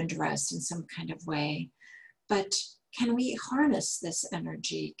fire under us in some kind of way. But can we harness this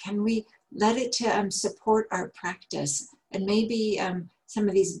energy? Can we let it to support our practice? And maybe some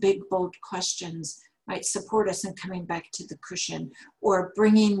of these big, bold questions might support us in coming back to the cushion, or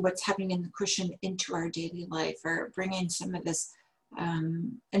bringing what's happening in the cushion into our daily life, or bringing some of this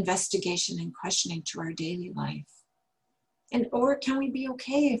investigation and questioning to our daily life. And or can we be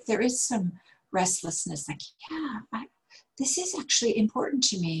okay if there is some restlessness, like, yeah, this is actually important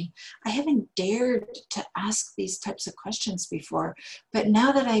to me. I haven't dared to ask these types of questions before, but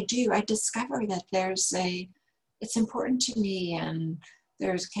now that I do, I discover that it's important to me, and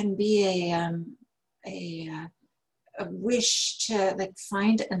there can be a wish to like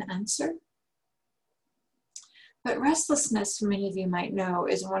find an answer. But restlessness, many of you might know,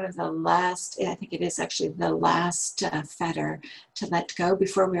 is one of the last, I think it is actually the last fetter to let go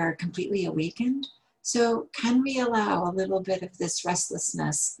before we are completely awakened. So can we allow a little bit of this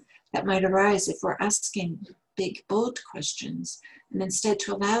restlessness that might arise if we're asking big, bold questions, and instead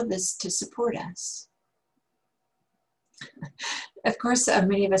to allow this to support us? Of course,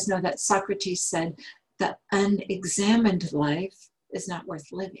 many of us know that Socrates said the unexamined life is not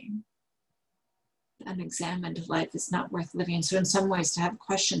worth living. The unexamined life is not worth living. So in some ways, to have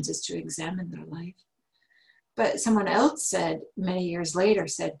questions is to examine their life. But someone else said, many years later,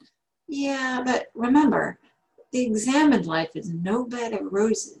 said, yeah, but remember, the examined life is no bed of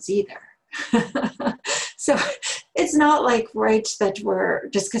roses either. So it's not like, right, that we're,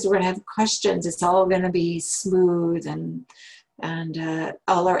 just because we're going to have questions, it's all going to be smooth and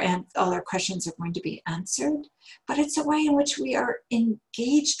all our questions are going to be answered. But it's a way in which we are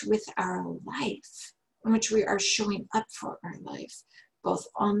engaged with our life, in which we are showing up for our life, both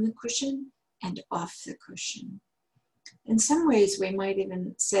on the cushion and off the cushion. In some ways, we might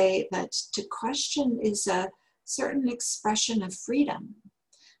even say that to question is a certain expression of freedom.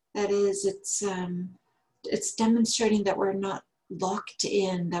 That is, it's demonstrating that we're not locked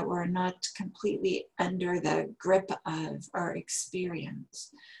in, that we're not completely under the grip of our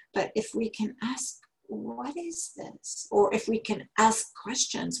experience. But if we can ask, what is this? Or if we can ask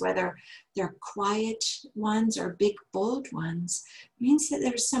questions, whether they're quiet ones or big, bold ones, means that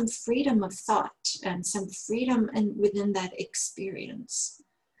there's some freedom of thought and some freedom within that experience.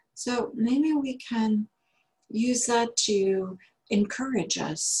 So maybe we can use that to encourage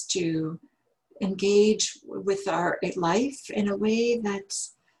us to engage with our life in a way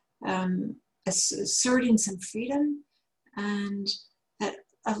that's asserting some freedom and that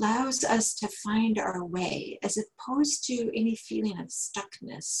allows us to find our way, as opposed to any feeling of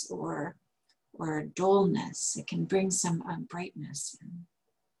stuckness or dullness. It can bring some brightness in.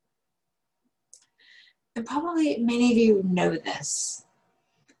 And probably many of you know this,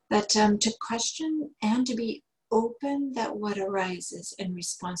 that to question and to be open that what arises in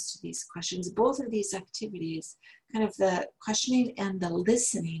response to these questions, both of these activities, kind of the questioning and the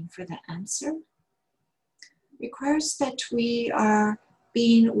listening for the answer, requires that we are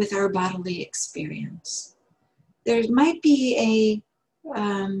being with our bodily experience. There might be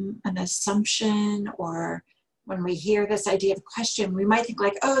an assumption, or when we hear this idea of question, we might think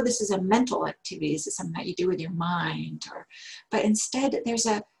like, oh, this is a mental activity. This is something that you do with your mind. But instead, there's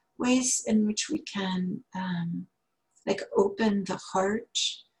a ways in which we can like open the heart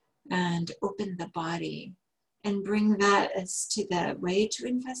and open the body and bring that as to the way to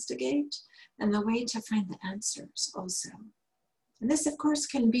investigate and the way to find the answers also. And this, of course,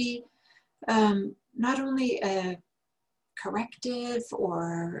 can be not only a corrective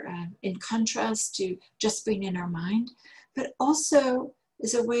or in contrast to just being in our mind, but also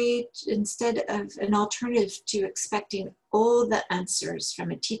is a way to, instead of an alternative to expecting all the answers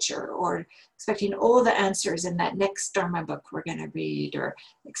from a teacher, or expecting all the answers in that next Dharma book we're going to read, or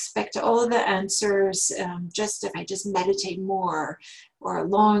expect all the answers just if I just meditate more or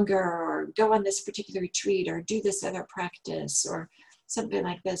longer, or go on this particular retreat, or do this other practice, or something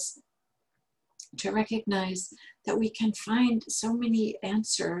like this. To recognize that we can find so many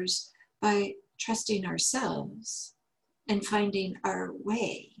answers by trusting ourselves and finding our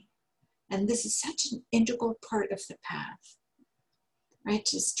way. And this is such an integral part of the path, right?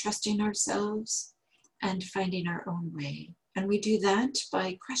 Just trusting ourselves and finding our own way. And we do that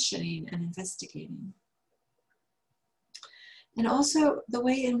by questioning and investigating. And also the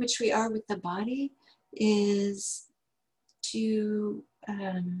way in which we are with the body is to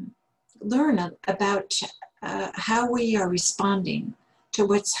learn about how we are responding to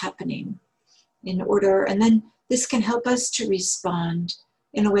what's happening in order, and then this can help us to respond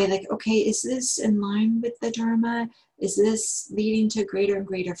in a way like, okay, is this in line with the Dharma? Is this leading to greater and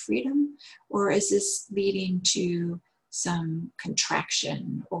greater freedom? Or is this leading to some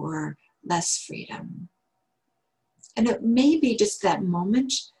contraction or less freedom? And it may be just that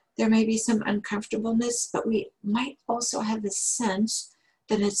moment, there may be some uncomfortableness, but we might also have the sense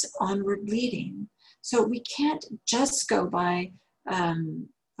that it's onward leading. So we can't just go by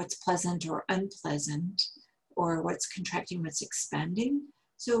what's pleasant or unpleasant, or what's contracting, what's expanding.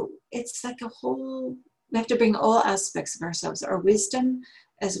 So it's like a whole, we have to bring all aspects of ourselves, our wisdom,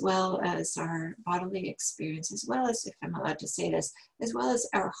 as well as our bodily experience, as well as, if I'm allowed to say this, as well as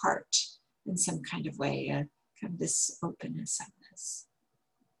our heart in some kind of way, kind of this openness of this.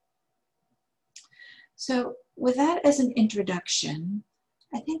 So with that as an introduction,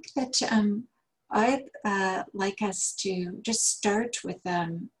 I think that I'd like us to just start with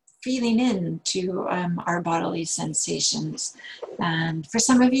feeling into our bodily sensations. And for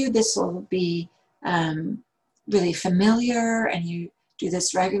some of you, this will be really familiar and you do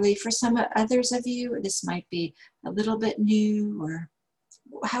this regularly. For some others of you, this might be a little bit new, or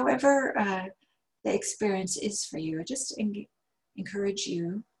however the experience is for you. I just encourage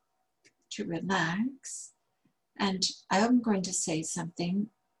you to relax. And I'm going to say something,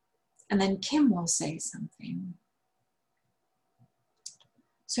 and then Kim will say something.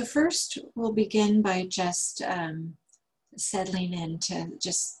 So first, we'll begin by just settling into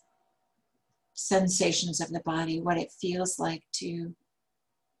just sensations of the body, what it feels like to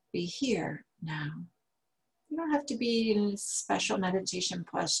be here now. You don't have to be in a special meditation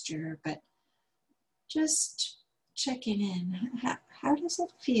posture, but just checking in. How does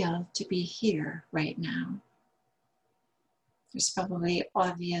it feel to be here right now? There's probably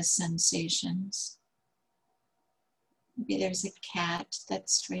obvious sensations. Maybe there's a cat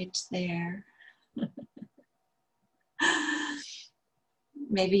that's right there.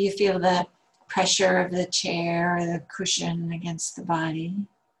 Maybe you feel the pressure of the chair or the cushion against the body.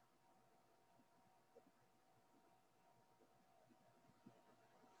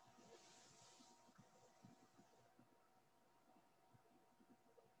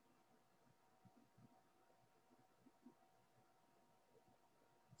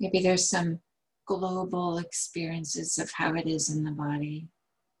 Maybe there's some global experiences of how it is in the body.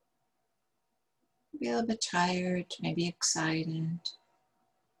 Maybe a little bit tired, maybe excited,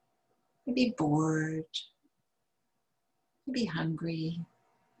 maybe bored, maybe hungry.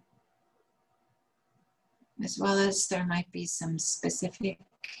 As well as there might be some specific,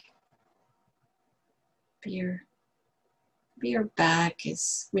 maybe your back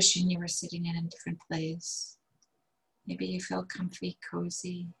is wishing you were sitting in a different place. Maybe you feel comfy,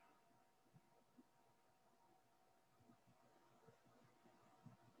 cozy.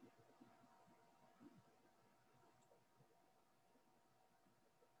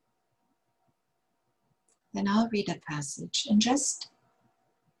 Then I'll read a passage and just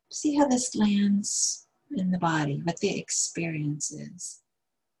see how this lands in the body, what the experience is.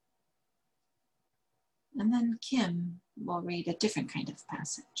 And then Kim will read a different kind of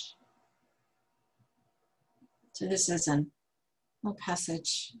passage. So this is a little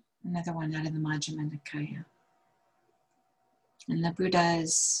passage, another one out of the Majjhima Nikaya. And the Buddha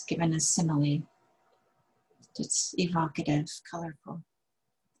is given a simile. It's evocative, colorful.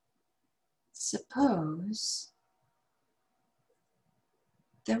 Suppose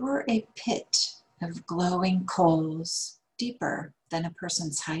there were a pit of glowing coals deeper than a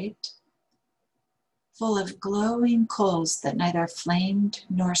person's height, full of glowing coals that neither flamed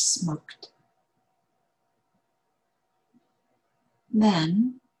nor smoked.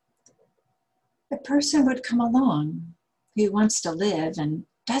 Then a person would come along who wants to live and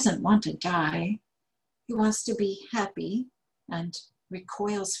doesn't want to die, who wants to be happy and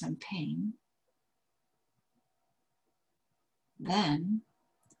recoils from pain. Then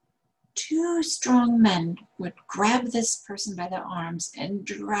 2 strong men would grab this person by the arms and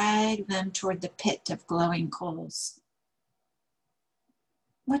drag them toward the pit of glowing coals.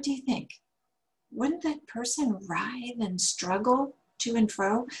 What do you think? Wouldn't that person writhe and struggle to and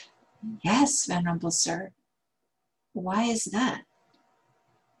fro? Yes, Venerable Sir. Why is that?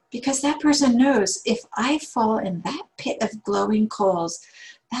 Because that person knows if I fall in that pit of glowing coals,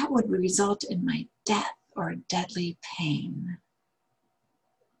 that would result in my death or deadly pain.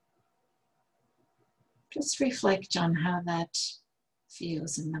 Just reflect on how that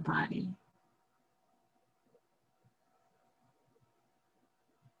feels in the body.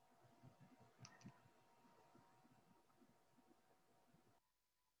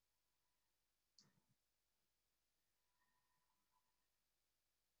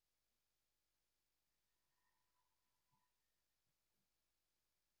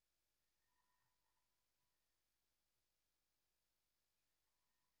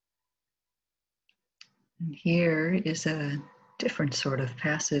 And here is a different sort of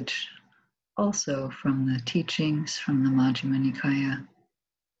passage, also from the teachings from the Majjhima Nikaya.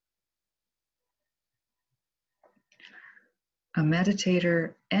 A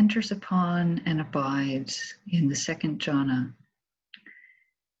meditator enters upon and abides in the second jhana.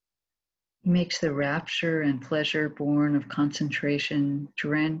 He makes the rapture and pleasure born of concentration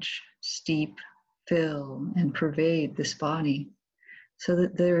drench, steep, fill, and pervade this body, so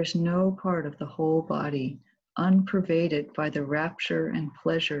that there is no part of the whole body unpervaded by the rapture and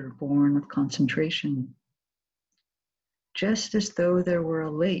pleasure born of concentration. Just as though there were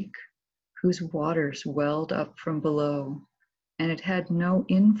a lake whose waters welled up from below, and it had no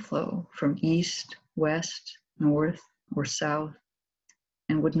inflow from east, west, north, or south,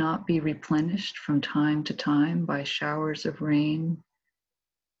 and would not be replenished from time to time by showers of rain,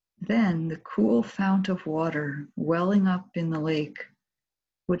 then the cool fount of water welling up in the lake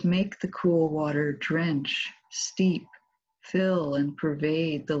would make the cool water drench, steep, fill, and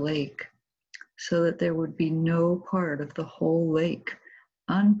pervade the lake, so that there would be no part of the whole lake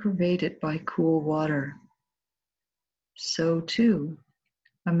unpervaded by cool water. So too,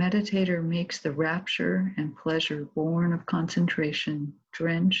 a meditator makes the rapture and pleasure born of concentration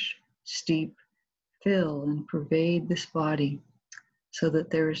drench, steep, fill, and pervade this body, so that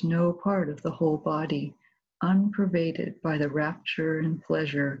there is no part of the whole body unpervaded by the rapture and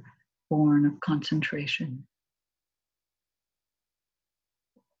pleasure born of concentration.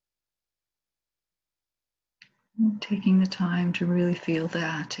 And taking the time to really feel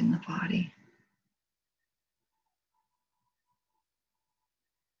that in the body.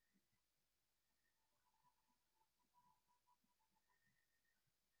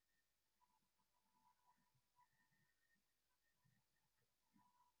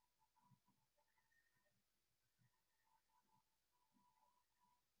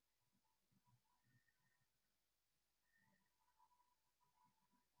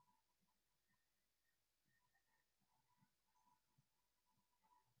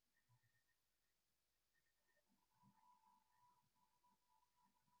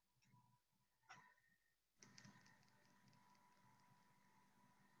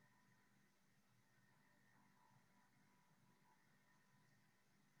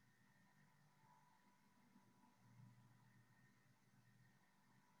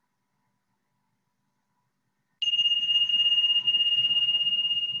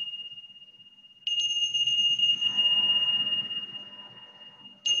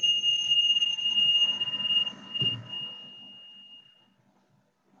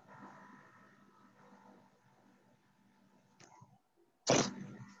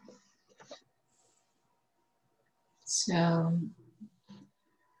 So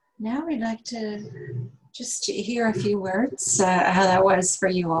now we'd like to just hear a few words, how that was for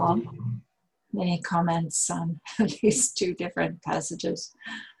you all. Any comments on these 2 different passages?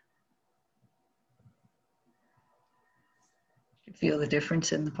 You feel the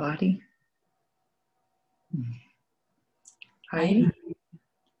difference in the body? Heidi?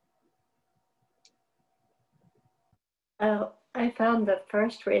 I found the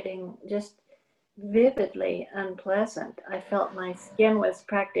first reading just vividly unpleasant. I felt my skin was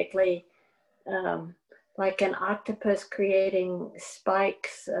practically like an octopus creating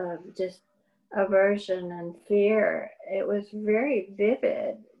spikes of just aversion and fear. It was very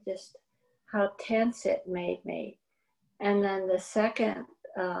vivid, just how tense it made me. And then the second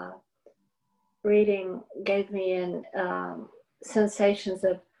reading gave me sensations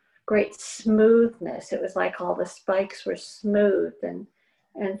of great smoothness. It was like all the spikes were smooth and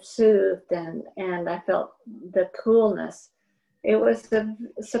soothed, and I felt the coolness. It was a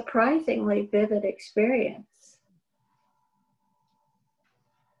surprisingly vivid experience.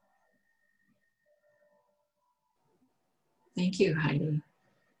 Thank you, Heidi.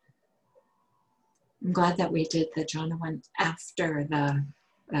 I'm glad that we did the jhana one after the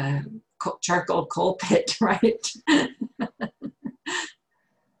charcoal coal pit, right?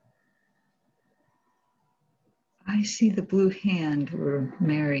 I see the blue hand for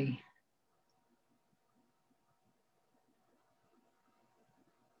Mary.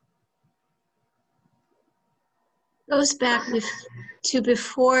 Goes back to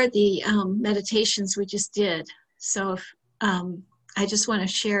before the meditations we just did. So if, I just want to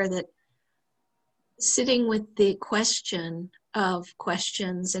share that sitting with the question of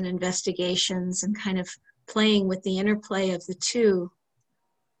questions and investigations and kind of playing with the interplay of the two,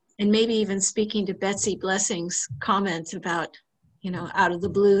 and maybe even speaking to Betsy Blessing's comment about, you know, out of the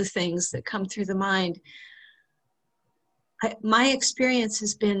blue things that come through the mind. My experience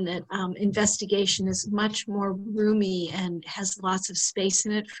has been that investigation is much more roomy and has lots of space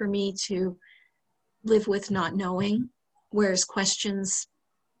in it for me to live with not knowing, whereas questions,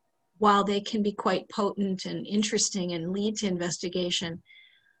 while they can be quite potent and interesting and lead to investigation,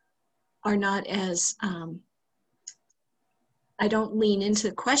 are not as, I don't lean into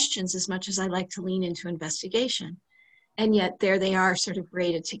questions as much as I like to lean into investigation. And yet there they are sort of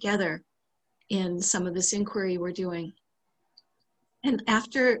braided together in some of this inquiry we're doing. And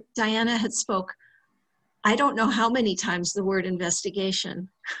after Diana had spoke, I don't know how many times the word investigation,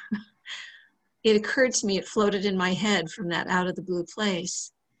 it occurred to me, it floated in my head from that out of the blue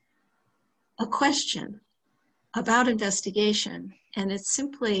place. A question about investigation, and it's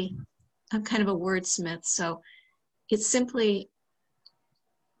simply, I'm kind of a wordsmith, so it's simply,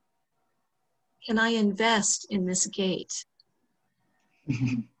 can I invest in this gate?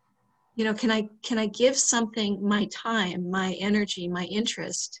 You know, can I give something, my time, my energy, my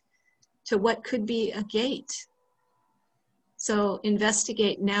interest, to what could be a gate? So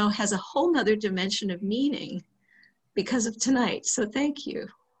investigate now has a whole nother dimension of meaning because of tonight. So thank you.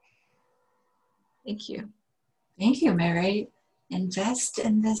 Thank you. Thank you, Mary. Invest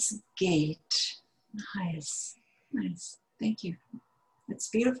in this gate. Nice, nice. Thank you. It's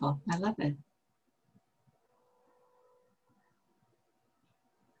beautiful. I love it.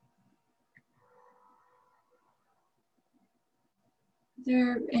 Are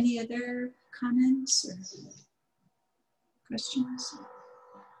there any other comments or questions?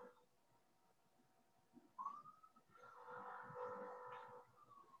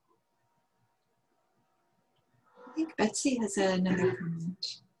 I think Betsy has another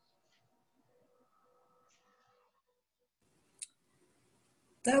comment.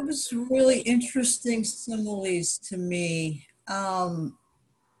 That was really interesting similes to me. Part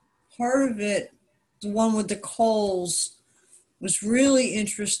of it, the one with the coals, was really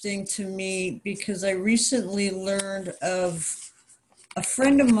interesting to me because I recently learned of a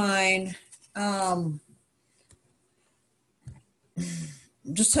friend of mine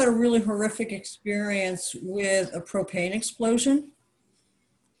just had a really horrific experience with a propane explosion.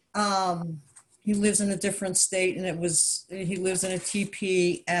 He lives in a different state, and he lives in a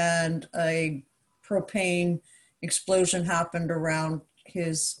TP, and a propane explosion happened around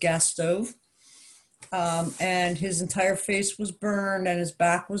his gas stove. And his entire face was burned, and his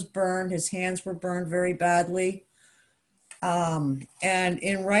back was burned. His hands were burned very badly. And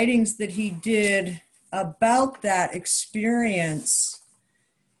in writings that he did about that experience,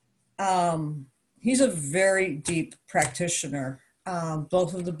 he's a very deep practitioner,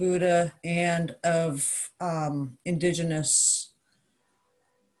 both of the Buddha and of indigenous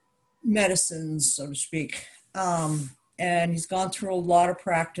medicines, so to speak. And he's gone through a lot of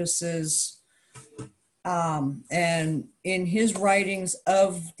practices. And in his writings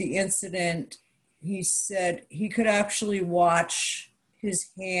of the incident, he said he could actually watch his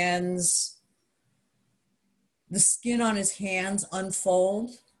hands, the skin on his hands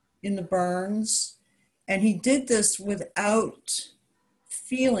unfold in the burns. And he did this without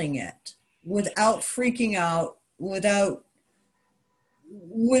feeling it, without freaking out, without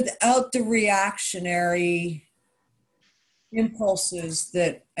the reactionary impulses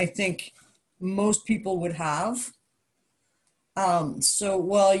that I think most people would have. So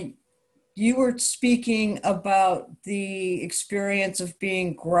while you were speaking about the experience of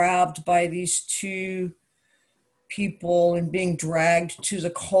being grabbed by these two people and being dragged to the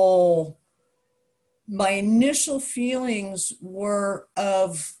coal, my initial feelings were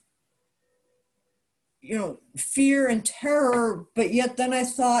of, you know, fear and terror, but yet then I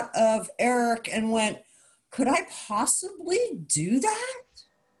thought of Eric and went, could I possibly do that?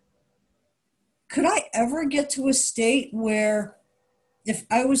 Could I ever get to a state where if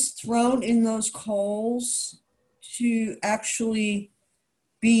I was thrown in those coals to actually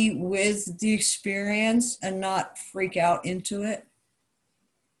be with the experience and not freak out into it.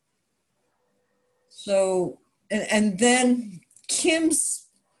 So, and then Kim's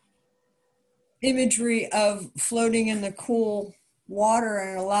imagery of floating in the cool water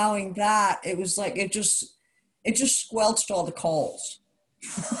and allowing that, it was like, it just squelched all the coals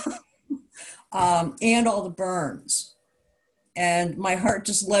and all the burns. And my heart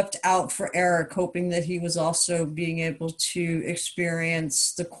just leapt out for Eric, hoping that he was also being able to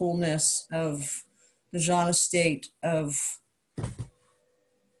experience the coolness of the jhana state of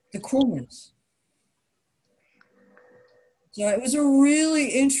the coolness. So it was a really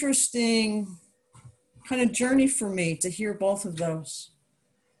interesting kind of journey for me to hear both of those.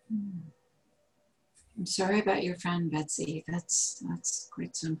 I'm sorry about your friend, Betsy. That's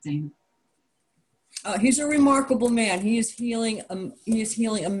quite something. He's a remarkable man. He is healing.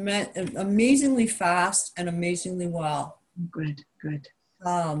 Amazingly fast and amazingly well. Good, good.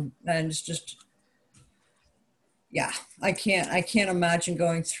 And it's just, yeah, I can't imagine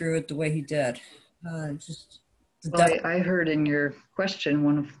going through it the way he did. Well, I heard in your question,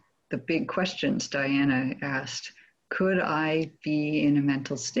 one of the big questions Diana asked, could I be in a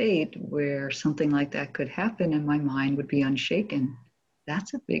mental state where something like that could happen and my mind would be unshaken?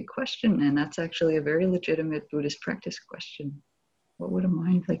 That's a big question, and that's actually a very legitimate Buddhist practice question. What would a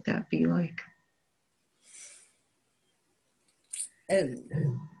mind like that be like? I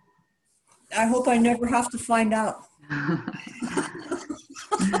hope I never have to find out.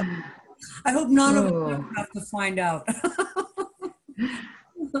 I hope none of us ever have to find out.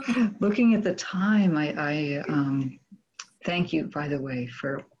 Looking at the time, I thank you, by the way,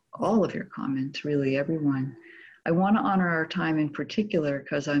 for all of your comments, really, everyone. I want to honor our time in particular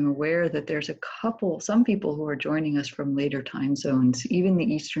because I'm aware that there's some people who are joining us from later time zones, even the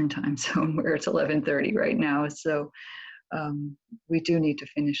Eastern time zone where it's 11:30 right now. So we do need to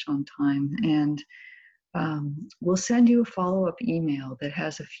finish on time. And we'll send you a follow-up email that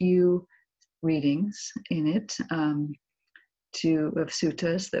has a few readings in it of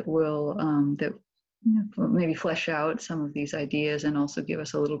suttas that will maybe flesh out some of these ideas and also give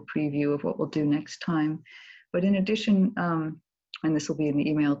us a little preview of what we'll do next time. But in addition, and this will be in the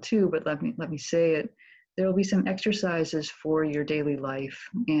email too, but let me say it, there will be some exercises for your daily life.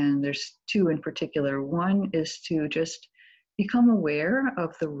 And there's two in particular. One is to just become aware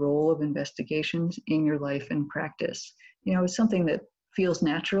of the role of investigations in your life and practice. You know, it's something that feels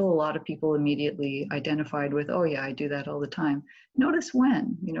natural. A lot of people immediately identified with, oh yeah, I do that all the time. Notice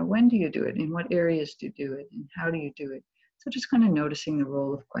when do you do it? In what areas do you do it? And how do you do it? So just kind of noticing the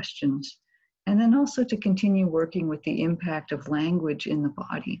role of questions. And then also to continue working with the impact of language in the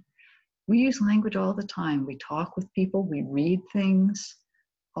body. We use language all the time. We talk with people, we read things,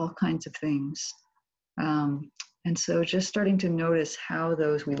 all kinds of things. And so just starting to notice how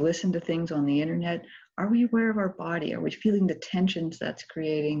we listen to things on the internet. Are we aware of our body? Are we feeling the tensions that's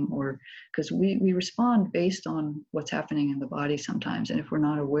creating? Or because we respond based on what's happening in the body sometimes. And if we're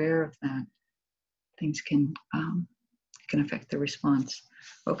not aware of that, things can affect the response.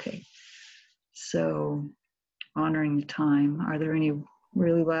 Okay. So honoring the time, are there any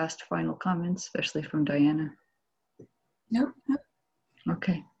really last final comments, especially from Diana? Nope.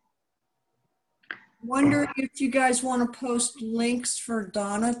 Okay. Wonder if you guys want to post links for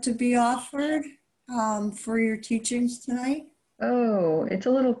Donna to be offered for your teachings tonight. Oh, it's a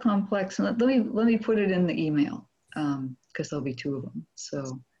little complex. Let me put it in the email because there'll be two of them.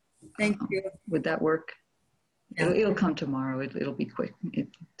 So thank you. Would that work? Yeah. It'll come tomorrow. It'll be quick.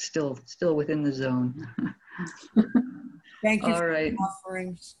 It's still within the zone. Thank you All for right. the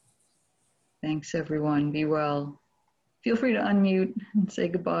offerings. Thanks, everyone. Be well. Feel free to unmute and say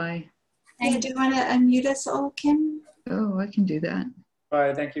goodbye. Hey, do you want to unmute us all, Kim? Oh, I can do that.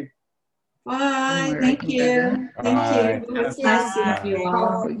 Bye. Thank you. Bye. Thank you. Thank you. It's nice seeing you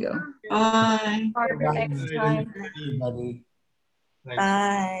all. There we go. Bye. Next time. Everybody.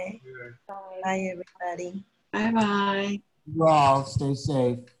 Bye. Bye, everybody. Bye-bye. You all stay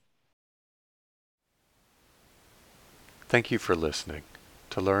safe. Thank you for listening.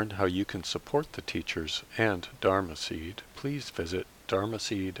 To learn how you can support the teachers and Dharma Seed, please visit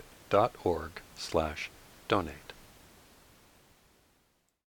dharmaseed.org/donate.